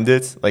won't mind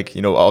it. Like,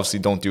 obviously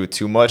don't do it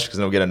too much because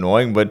it'll get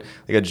annoying, but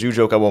like a Jew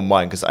joke I won't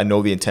mind because I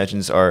know the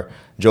intentions are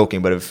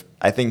joking. But if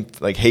I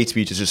think like hate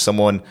speech is just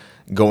someone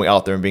going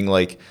out there and being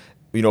like,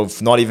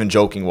 not even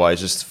joking wise,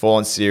 just full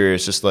on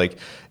serious, just like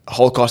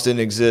Holocaust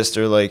didn't exist,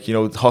 or like,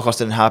 Holocaust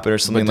didn't happen, or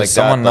something like that. Does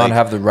someone not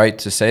have the right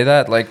to say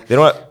that? Like, they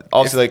don't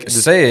obviously like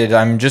say it.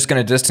 I'm just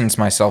gonna distance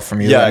myself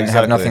from you. Yeah, and exactly.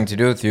 Have nothing to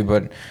do with you.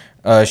 But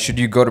should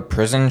you go to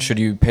prison? Should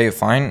you pay a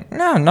fine?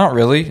 No, not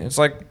really. It's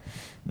like,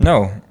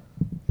 no.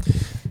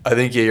 I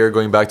think, yeah, you're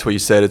going back to what you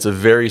said. It's a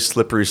very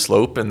slippery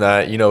slope, and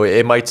that,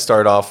 it might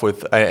start off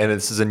with, and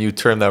this is a new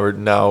term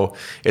that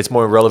it's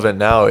more relevant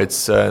now.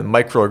 It's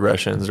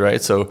microaggressions,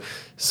 right? So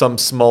some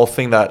small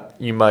thing that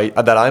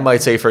I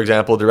might say, for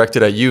example,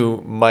 directed at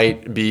you,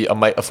 might be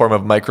a form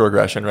of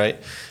microaggression,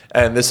 right?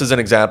 And this is an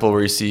example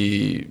where you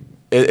see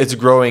it's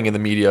growing in the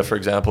media. For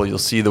example, you'll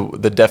see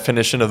the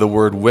definition of the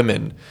word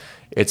women.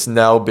 It's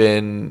now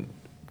been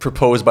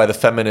proposed by the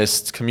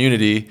feminist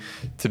community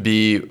to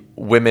be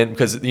women,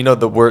 because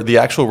the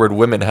actual word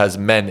women has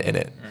men in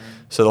it.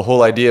 So the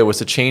whole idea was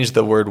to change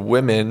the word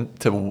women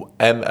to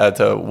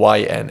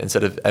YN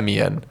instead of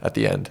MEN at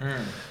the end.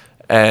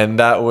 And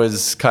that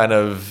was kind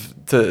of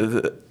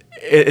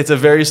it's a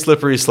very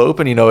slippery slope,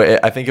 and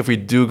I think if we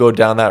do go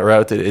down that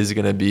route, it is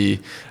going to be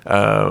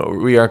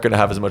we aren't going to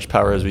have as much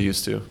power as we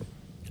used to.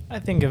 I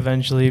think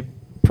eventually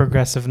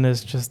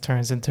progressiveness just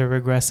turns into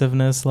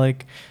regressiveness.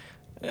 Like,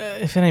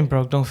 if it ain't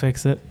broke, don't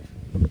fix it.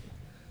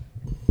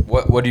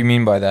 What do you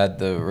mean by that?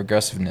 The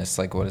regressiveness?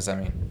 Like, what does that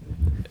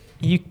mean?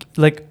 You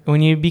like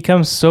when you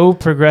become so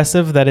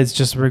progressive that it's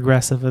just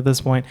regressive at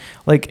this point.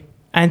 Like,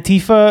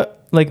 Antifa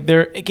like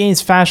they're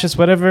against fascists,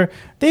 whatever,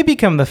 they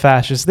become the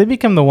fascists. They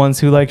become the ones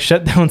who like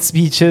shut down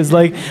speeches.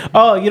 Like,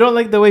 oh, you don't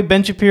like the way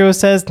Ben Shapiro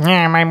says,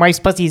 "Nah, my wife's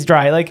pussy's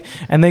dry." Like,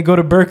 and they go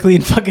to Berkeley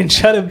and fucking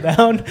shut him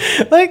down.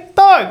 Like,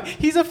 dog,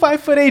 he's a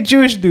 5'8"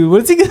 Jewish dude.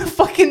 What's he gonna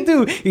fucking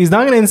do? He's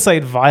not gonna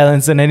incite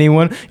violence in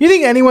anyone. You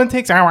think anyone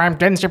takes, "Oh, I'm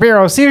Ben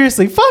Shapiro"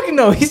 seriously? Fuck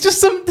no. He's just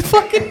some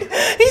fucking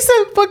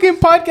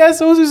podcast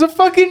host who's a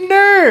fucking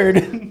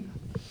nerd.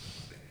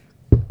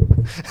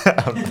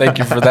 Thank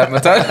you for that,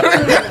 Matan.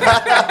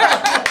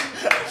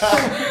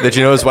 Did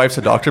you know his wife's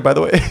a doctor, by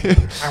the way?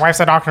 My wife's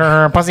a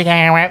doctor. Pussy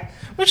can't wet.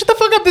 Well, shut the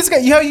fuck up, this guy.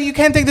 You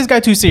can't take this guy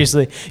too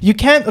seriously. You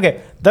can't.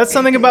 Okay, that's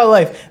something about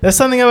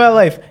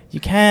life. You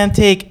can't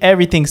take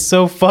everything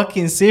so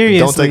fucking seriously.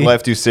 Don't take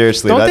life too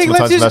seriously. Don't That's take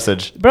life Matan's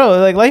message. Bro,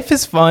 like, life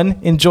is fun.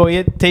 Enjoy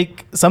it.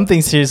 Take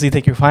something seriously.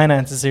 Take your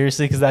finances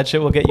seriously, because that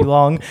shit will get you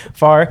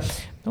far.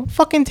 Don't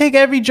fucking take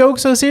every joke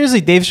so seriously.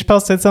 Dave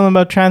Chappelle said something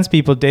about trans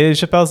people. Dave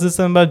Chappelle said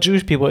something about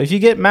Jewish people. If you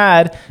get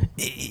mad,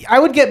 I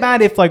would get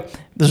mad if like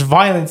there's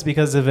violence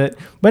because of it.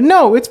 But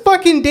no, it's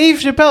fucking Dave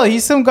Chappelle.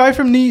 He's some guy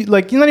from he's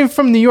not even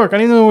from New York. I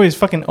don't even know where he's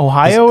fucking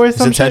Ohio or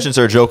something. His intentions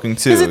are joking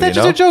too. His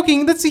intentions are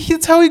joking. That's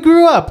how he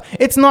grew up.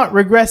 It's not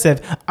regressive.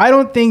 I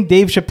don't think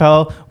Dave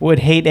Chappelle would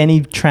hate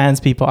any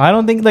trans people. I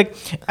don't think like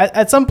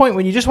at some point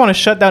when you just want to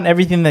shut down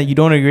everything that you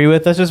don't agree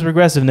with, that's just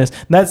regressiveness.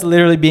 That's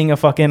literally being a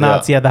fucking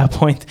Nazi at that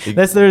point.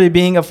 That's literally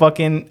being a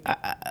fucking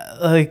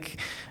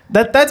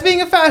That's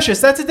being a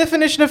fascist. That's a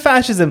definition of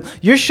fascism.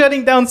 You're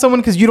shutting down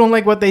someone because you don't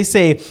like what they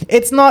say.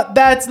 It's not.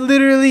 That's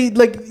literally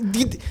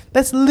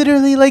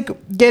like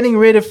getting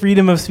rid of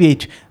freedom of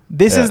speech.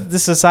 This is the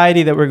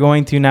society that we're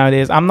going to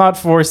nowadays. I'm not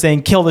for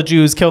saying kill the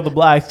Jews, kill the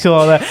blacks, kill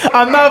all that.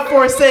 I'm not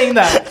for saying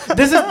that.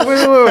 This is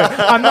wait.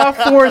 I'm not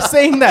for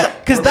saying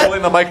that because that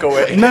pulling the mic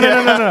away. No.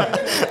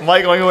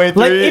 Mic going away.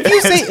 Like if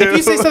you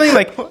say something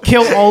like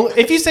kill all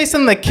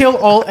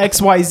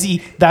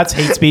XYZ, that's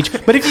hate speech.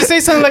 But if you say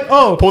something like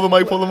pull the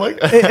mic.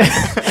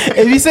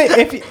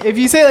 if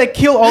you say like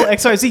kill all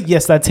XYZ,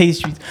 yes, that's hate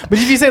speech. But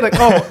if you say like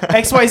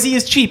XYZ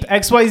is cheap,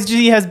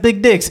 XYZ has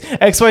big dicks,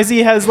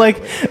 XYZ has like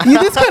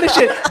this kind of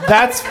shit,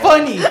 that's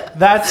funny.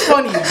 That's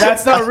not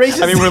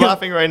racist. I mean, we're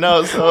laughing right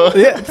now, so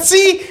yeah.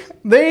 See,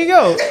 there you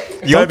go.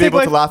 You gotta be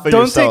able to laugh at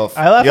yourself.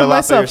 I laugh you at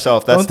myself.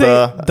 Yourself. That's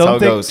how it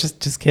goes.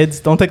 Just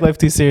kids. Don't take life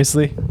too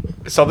seriously.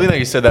 Something that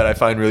you said that I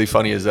find really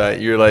funny is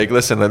that you're like,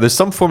 listen, like, there's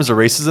some forms of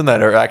racism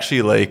that are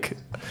actually like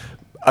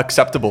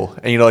acceptable,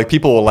 and like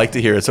people will like to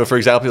hear it. So for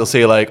example, you'll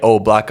say like, "Oh,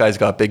 black guys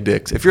got big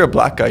dicks." If you're a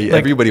black guy,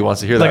 everybody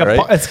wants to hear that, right?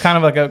 It's kind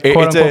of like a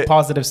quote unquote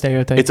positive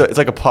stereotype. It's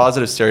like a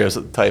positive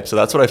stereotype. So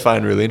that's what I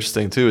find really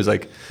interesting too. Is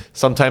like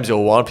sometimes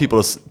you'll want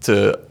people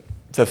to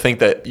think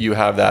that you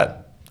have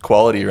that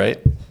quality, right?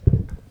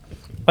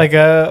 Like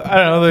I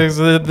don't know. There's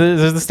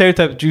the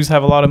stereotype Jews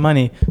have a lot of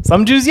money.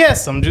 Some Jews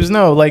yes, some Jews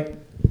no. Like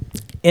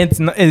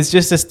it's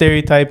just a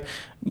stereotype.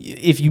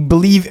 If you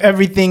believe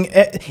everything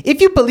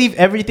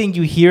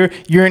you hear,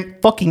 you're a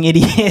fucking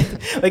idiot.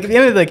 Like at the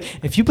end of the day,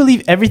 if you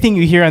believe everything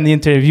you hear on the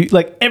internet,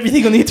 like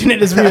everything on the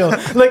internet is real.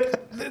 Like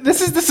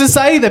this is the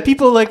society that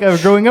people like are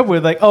growing up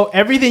with. Like, oh,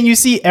 everything you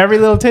see, every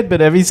little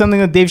tidbit, something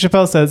that Dave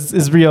Chappelle says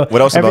is real.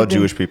 What else about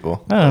Jewish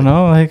people? I don't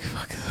know. Like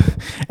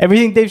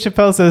everything Dave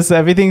Chappelle says,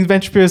 everything Ben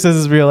Shapiro says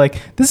is real. Like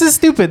this is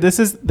stupid. This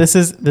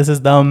is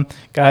dumb,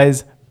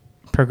 guys.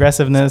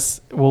 Progressiveness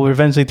will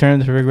eventually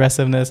turn into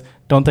regressiveness.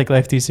 Don't take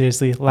life too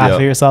seriously. Laugh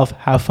at yourself.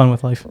 Have fun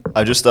with life.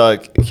 I'm just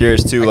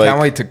curious too. I can't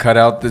wait to cut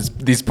out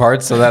these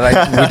parts so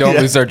that we don't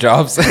lose our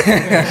jobs.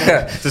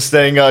 Just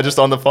staying just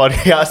on the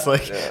podcast.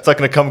 It's not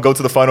gonna go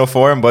to the final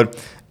forum, but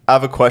I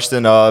have a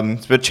question.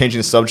 It's a bit changing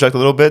the subject a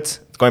little bit.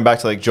 It's going back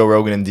to like Joe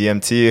Rogan and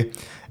DMT.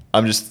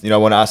 I'm just I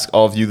want to ask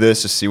all of you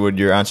this to see what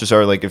your answers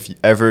are. Like if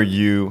ever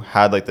you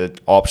had like the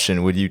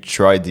option, would you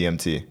try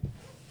DMT?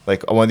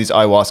 Like one of these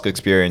ayahuasca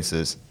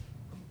experiences.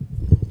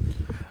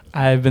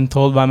 I've been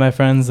told by my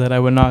friends that I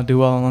would not do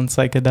well on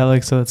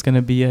psychedelics, so it's going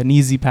to be an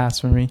easy pass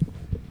for me.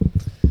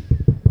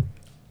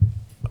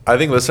 I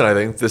think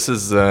this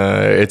is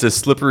it's a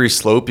slippery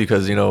slope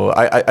because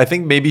I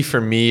think maybe for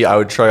me I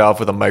would try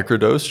off with a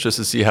microdose just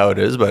to see how it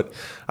is, but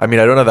I mean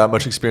I don't have that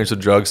much experience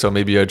with drugs, so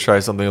maybe I'd try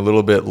something a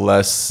little bit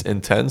less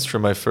intense for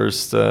my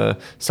first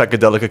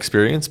psychedelic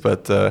experience.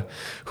 But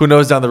who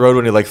knows down the road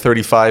when you're like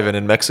 35 and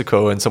in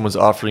Mexico and someone's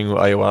offering you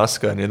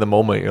ayahuasca, and in the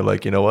moment you're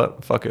like, you know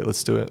what, fuck it,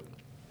 let's do it.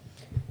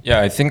 Yeah,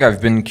 I think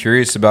I've been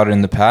curious about it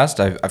in the past.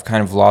 I've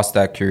kind of lost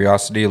that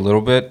curiosity a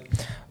little bit.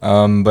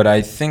 But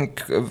I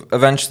think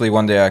eventually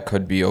one day I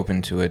could be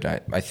open to it.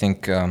 I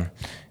think,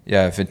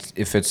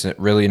 if it's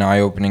really an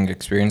eye-opening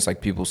experience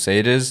like people say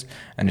it is,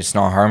 and it's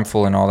not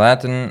harmful and all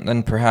that,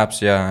 then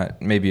perhaps,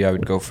 maybe I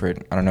would go for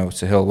it. I don't know.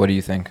 Sahil, what do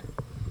you think?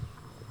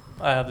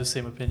 I have the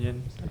same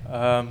opinion.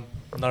 I'm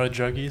not a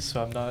druggie,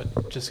 so I'm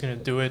not just going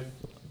to do it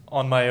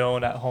on my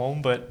own at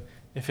home. But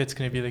if it's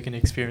going to be like an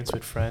experience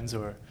with friends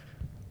or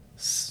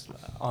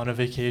on a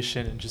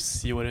vacation and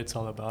just see what it's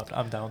all about,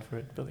 I'm down for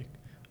it. But like,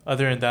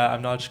 other than that,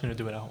 I'm not just going to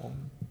do it at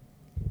home.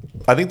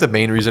 I think the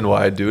main reason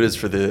why I do it is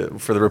for the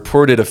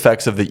reported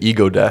effects of the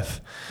ego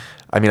death.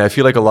 I mean, I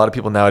feel like a lot of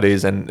people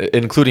nowadays, and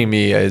including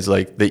me, is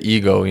like the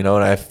ego, you know.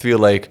 And I feel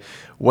like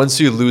once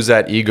you lose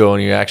that ego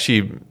and you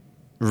actually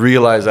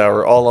realize that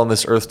we're all on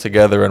this earth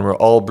together and we're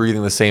all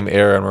breathing the same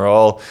air and we're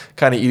all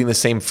kind of eating the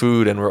same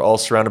food and we're all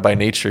surrounded by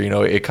nature, you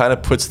know, it kind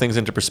of puts things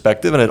into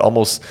perspective, and it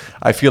almost,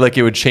 I feel like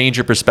it would change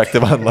your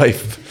perspective on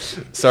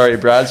life. Sorry,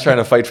 Brad's trying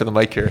to fight for the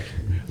mic here.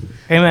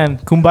 Hey man,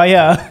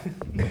 kumbaya.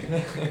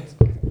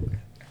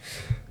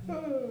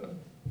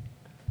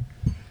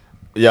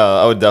 Yeah,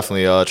 I would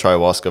definitely try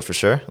ayahuasca for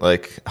sure.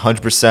 Like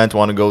 100%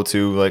 want to go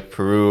to like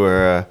Peru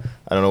or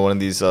I don't know, one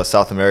of these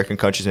South American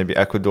countries, maybe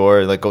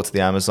Ecuador. Like go to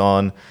the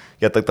Amazon,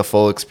 get like the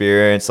full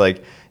experience. Like,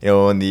 you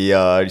know, in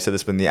the you said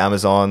this, but in the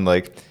Amazon,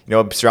 like, you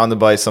know, surrounded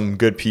by some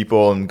good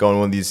people and going on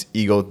one of these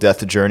ego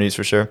death journeys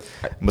for sure.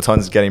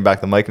 Matan's getting back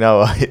the mic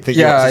now. I think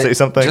you want to say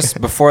something. Just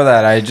before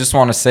that, I just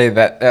want to say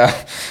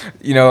that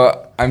you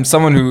know, I'm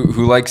someone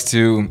who likes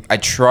to. I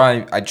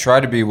try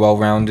to be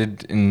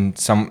well-rounded in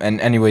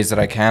any ways that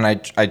I can.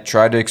 I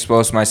try to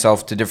expose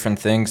myself to different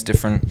things,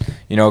 different,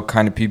 you know,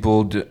 kind of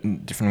people,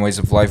 different ways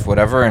of life,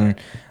 whatever. And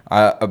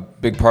a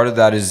big part of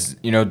that is,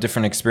 you know,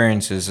 different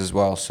experiences as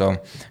well. So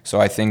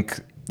I think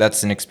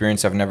that's an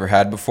experience I've never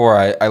had before.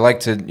 I like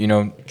to, you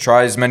know,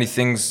 try as many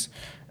things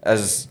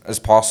as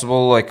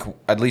possible, like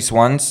at least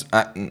once.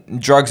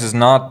 Drugs is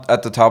not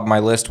at the top of my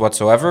list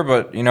whatsoever,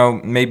 but, you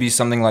know, maybe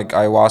something like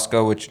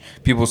ayahuasca, which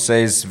people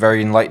say is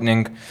very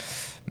enlightening.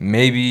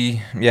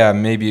 Maybe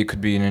it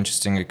could be an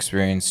interesting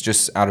experience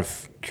just out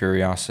of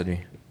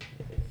curiosity.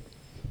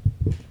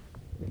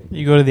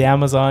 You go to the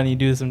Amazon, you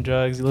do some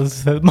drugs, you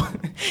listen to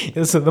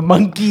the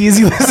monkeys,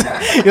 you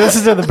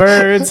listen to the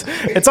birds.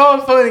 It's all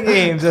fun and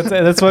games.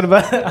 That's what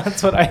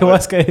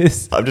ayahuasca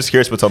is. I'm just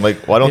curious, Matan,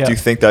 like, why don't Yeah. you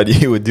think that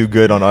you would do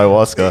good on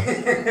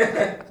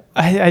ayahuasca?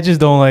 I just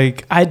don't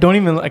like. I don't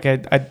even like.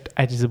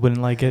 I just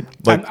wouldn't like it.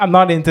 Like- I'm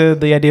not into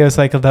the idea of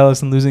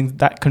psychedelics and losing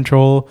that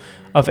control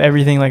of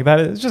everything like that.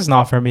 It's just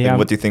not for me. Like,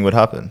 what do you think would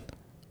happen?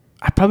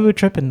 I probably would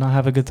trip and not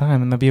have a good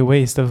time, and that'd be a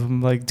waste of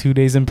like 2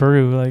 days in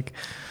Peru. Like,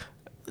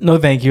 no,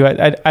 thank you.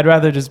 I'd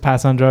rather just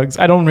pass on drugs.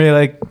 I don't really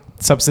like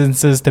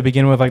substances to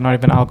begin with, like not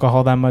even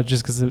alcohol that much,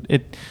 just because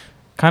it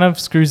kind of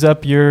screws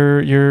up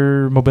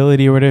your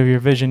mobility or whatever, your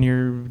vision,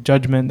 your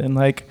judgment, and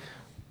like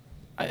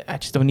I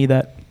just don't need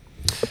that.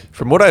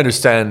 From what I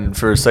understand,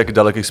 for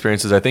psychedelic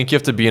experiences, I think you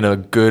have to be in a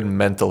good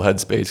mental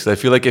headspace. 'Cause I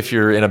feel like if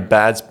you're in a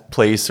bad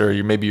place, or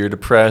maybe you're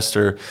depressed,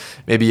 or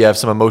maybe you have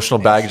some emotional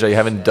baggage that you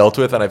haven't dealt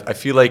with, and I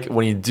feel like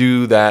when you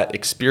do that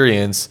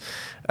experience,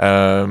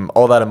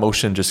 all that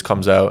emotion just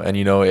comes out, and,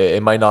 you know,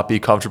 it might not be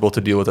comfortable to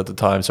deal with at the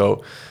time.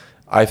 So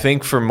I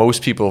think for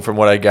most people, from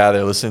what I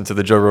gather, listening to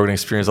the Joe Rogan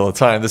Experience all the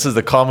time, this is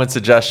the common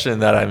suggestion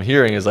that I'm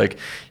hearing, is like,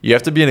 you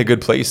have to be in a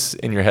good place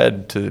in your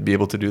head to be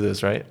able to do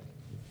this, right?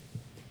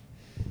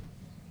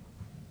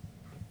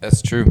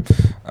 That's true.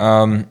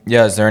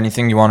 Yeah, is there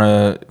anything you want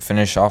to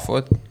finish off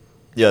with?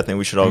 Yeah, I think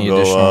we should all Any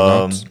additional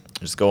go notes?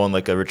 just go on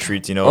like a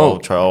retreat, you know, Oh.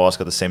 try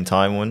ayahuasca at the same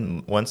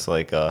time once,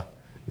 like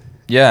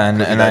Yeah,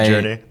 and that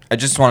journey. I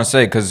just want to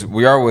say, because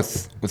we are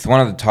with one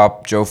of the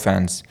top Joe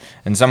fans,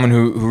 and someone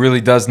who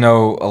really does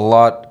know a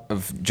lot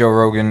of Joe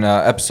Rogan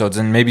episodes,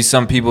 and maybe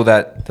some people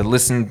that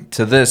listen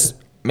to this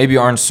maybe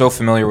aren't so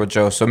familiar with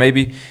Joe. So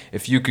maybe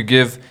if you could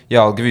give,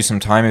 I'll give you some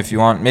time if you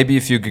want, maybe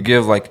if you could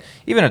give like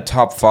even a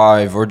top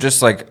 5, or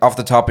just like off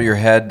the top of your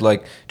head,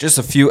 like just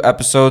a few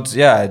episodes.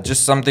 Yeah,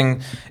 just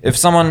something. If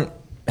someone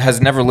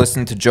has never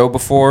listened to Joe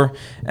before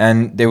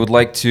and they would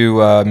like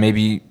to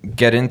maybe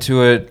get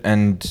into it,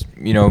 and,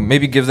 you know,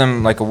 maybe give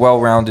them like a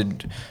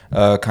well-rounded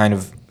kind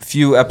of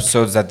few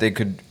episodes that they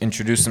could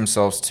introduce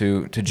themselves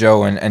to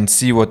Joe and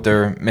see what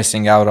they're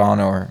missing out on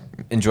or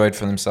enjoy it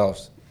for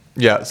themselves.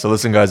 Yeah, so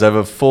listen, guys, I have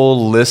a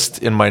full list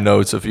in my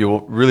notes. If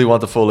you really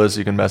want the full list,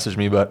 you can message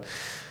me, but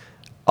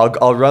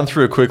I'll run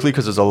through it quickly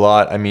because there's a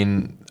lot. I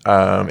mean,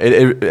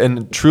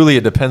 and truly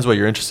it depends what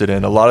you're interested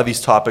in. A lot of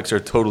these topics are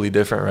totally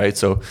different, right?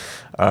 So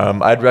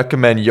I'd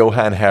recommend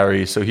Johann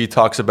Hari. So he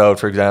talks about,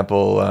 for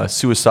example,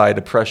 suicide,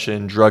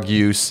 depression, drug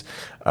use.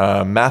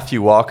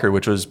 Matthew Walker,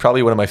 which was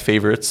probably one of my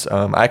favorites.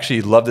 I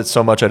actually loved it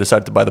so much I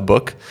decided to buy the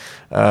book.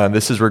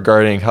 This is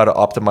regarding how to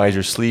optimize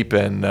your sleep,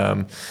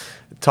 and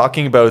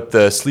talking about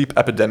the sleep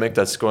epidemic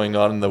that's going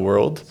on in the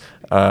world.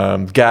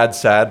 Gad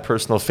Saad,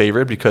 personal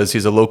favorite, because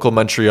he's a local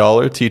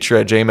Montrealer, teacher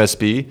at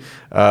JMSB,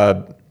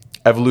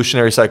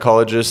 evolutionary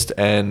psychologist,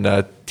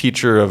 and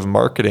teacher of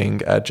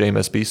marketing at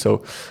JMSB.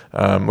 So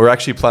we're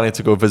actually planning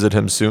to go visit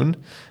him soon.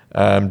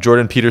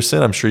 Jordan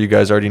Peterson, I'm sure you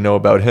guys already know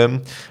about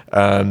him.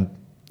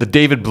 The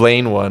David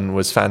Blaine one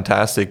was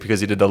fantastic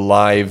because he did a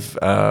live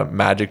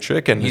magic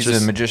trick, and He's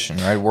a magician,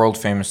 right? World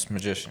famous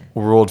magician.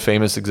 World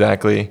famous,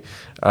 exactly.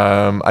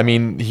 I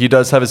mean, he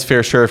does have his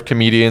fair share of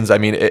comedians. I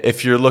mean,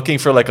 if you're looking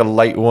for like a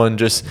light one,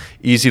 just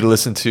easy to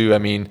listen to, I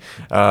mean,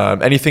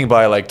 anything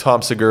by like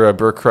Tom Segura,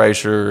 Bert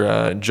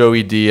Kreischer,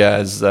 Joey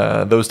Diaz,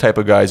 those type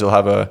of guys, you'll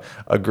have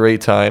a great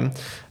time.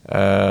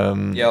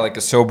 Yeah, like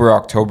a Sober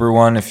October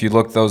one. If you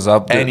look those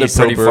up, they're pretty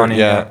Sober, funny.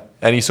 yeah.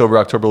 Any Sober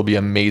October will be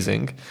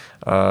amazing.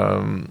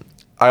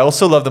 I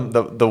also love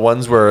the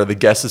ones where the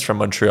guest is from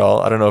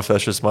Montreal. I don't know if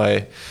that's just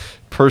my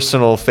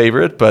personal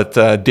favorite, but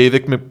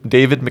David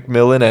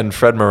McMillan and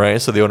Fred Morin,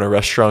 so they own a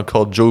restaurant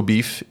called Joe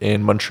Beef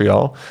in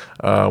Montreal.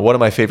 One of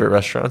my favorite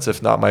restaurants,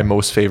 if not my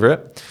most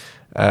favorite.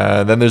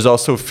 Then there's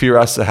also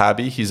Firas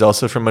Zahabi. He's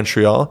also from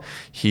Montreal.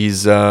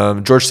 He's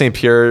Georges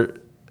St-Pierre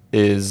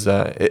he's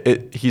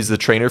the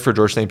trainer for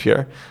Georges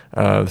St-Pierre,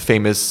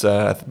 famous,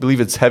 I believe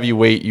it's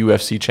heavyweight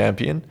UFC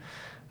champion.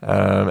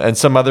 And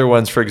some other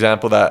ones, for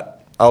example,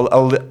 that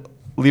I'll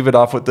leave it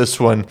off with this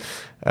one.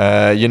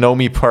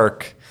 Yonomi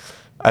Park.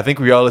 I think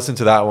we all listened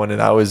to that one, and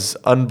that was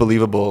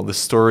unbelievable. The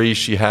story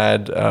she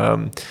had,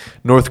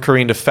 North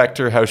Korean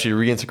defector, how she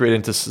reintegrated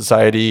into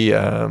society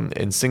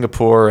in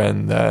Singapore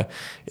and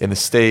in the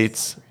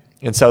States,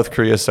 in South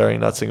Korea, sorry,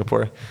 not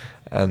Singapore.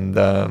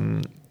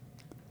 And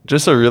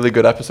just a really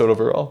good episode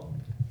overall.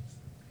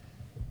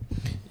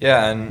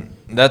 Yeah, and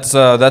that's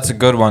a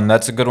good one.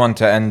 That's a good one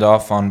to end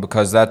off on,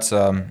 because that's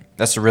a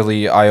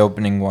really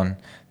eye-opening one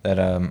that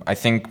I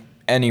think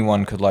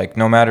anyone could like,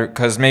 no matter,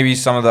 because maybe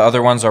some of the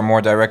other ones are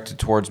more directed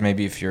towards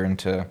maybe if you're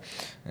into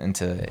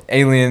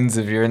aliens,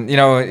 if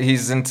you're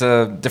he's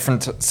into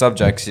different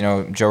subjects.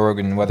 Joe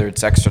Rogan, whether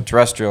it's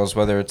extraterrestrials,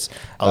 whether it's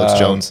Alex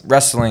Jones,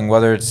 wrestling,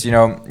 whether it's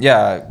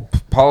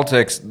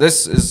politics.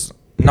 This is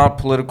not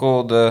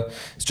political.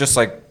 It's just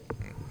like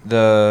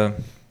how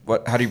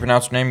do you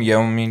pronounce her name?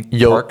 Yeonmi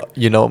Park?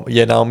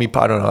 Yeonmi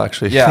Park. I don't know,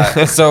 actually.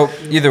 Yeah, so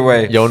either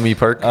way. Yeonmi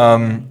Park.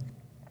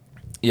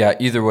 Yeah,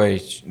 either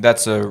way,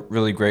 that's a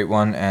really great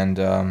one. And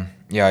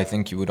I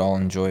think you would all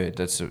enjoy it.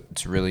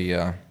 It's really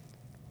a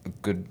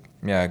good,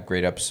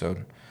 great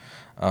episode.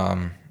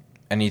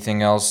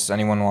 Anything else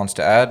anyone wants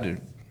to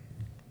add?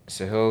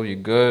 Sahil, you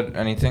good?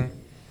 Anything?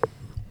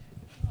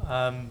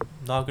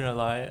 Not gonna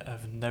lie,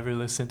 I've never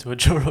listened to a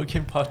Joe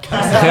Rogan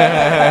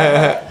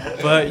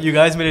podcast. But you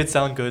guys made it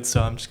sound good,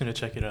 so I'm just gonna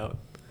check it out.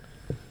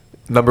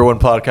 #1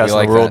 podcast in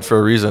like the world that. for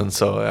a reason,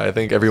 so I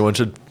think everyone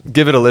should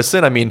give it a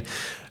listen. I mean,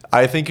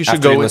 I think you should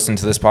After go you listen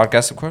to this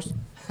podcast, of course.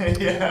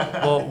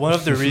 Well, one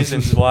of the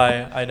reasons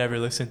why I never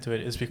listened to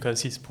it is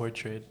because he's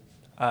portrayed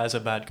as a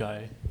bad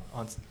guy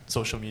on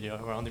social media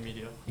or on the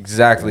media.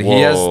 Exactly.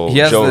 Whoa, He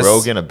has Joe this,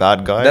 Rogan, a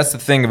bad guy? That's the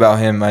thing about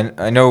him.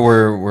 I know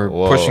we're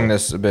Whoa. pushing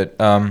this a bit.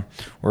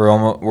 We're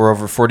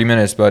over 40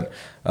 minutes, but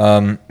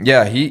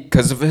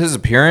because of his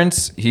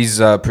appearance, he's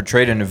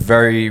portrayed in a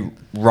very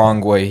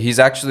wrong way. He's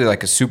actually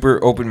like a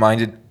super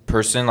open-minded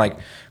person, like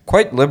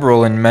quite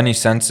liberal in many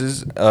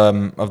senses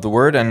of the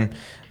word, and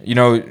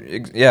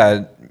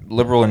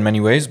liberal in many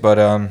ways. But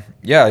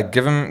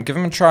give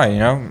him a try.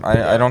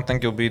 I don't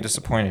think you'll be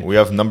disappointed. We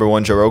have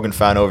 #1 Joe Rogan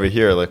fan over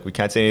here. Like, we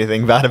can't say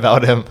anything bad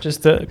about him.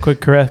 Just a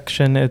quick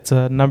correction. It's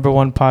a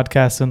 #1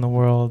 podcast in the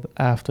world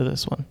after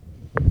this one.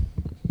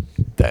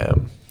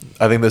 Damn.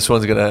 I think this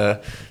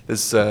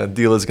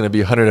deal is gonna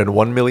be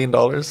 $101 million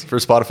for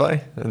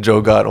Spotify, and Joe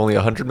got only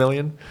 $100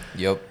 million.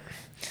 Yep.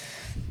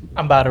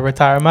 I'm about to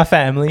retire my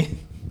family.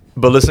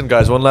 But listen,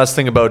 guys, one last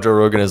thing about Joe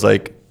Rogan is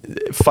like,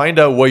 find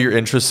out what your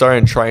interests are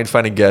and try and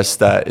find a guest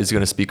that is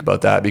going to speak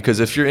about that. Because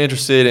if you're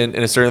interested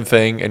in a certain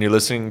thing and you're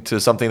listening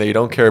to something that you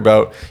don't care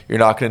about, you're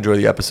not going to enjoy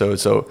the episode.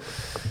 So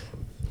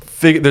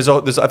I think there's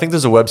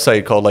a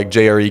website called like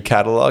JRE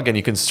Catalog, and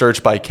you can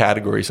search by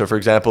category. So for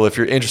example, if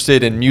you're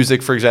interested in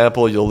music, for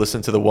example, you'll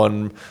listen to the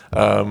one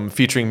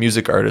featuring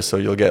music artists. So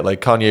you'll get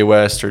like Kanye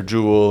West or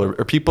Jewel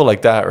or people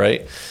like that,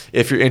 right?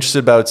 If you're interested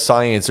about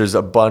science, there's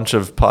a bunch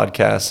of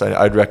podcasts.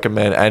 I'd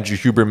recommend Andrew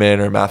Huberman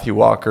or Matthew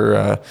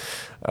Walker,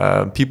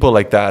 people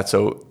like that.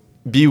 So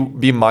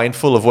be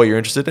mindful of what you're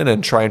interested in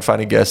and try and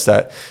find a guest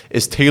that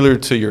is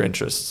tailored to your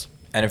interests.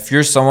 And if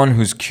you're someone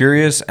who's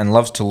curious and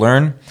loves to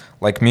learn,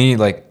 like me,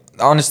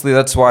 honestly,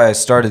 that's why I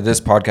started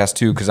this podcast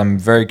too, because I'm a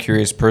very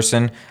curious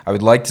person. I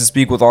would like to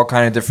speak with all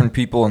kind of different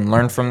people and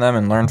learn from them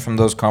and learn from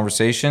those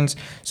conversations.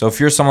 So if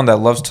you're someone that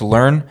loves to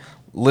learn,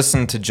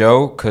 listen to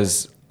Joe,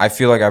 because I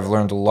feel like I've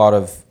learned a lot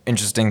of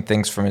interesting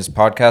things from his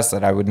podcast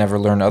that I would never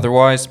learn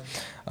otherwise.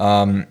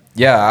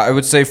 I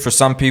would say for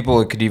some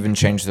people it could even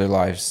change their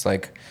lives,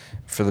 like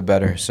for the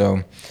better.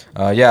 So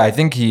I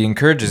think he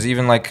encourages,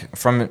 even like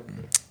from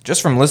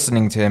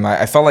listening to him,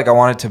 I felt like I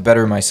wanted to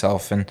better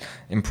myself and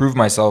improve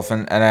myself,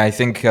 and I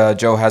think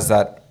Joe has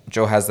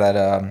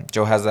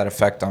that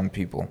effect on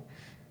people.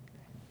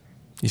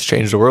 He's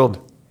changed the world.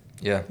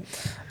 Yeah.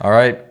 All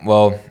right.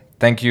 Well,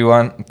 thank you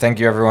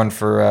everyone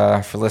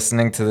for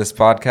listening to this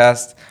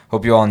podcast.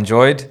 Hope you all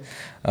enjoyed.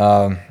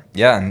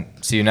 And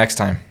see you next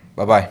time.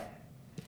 Bye bye.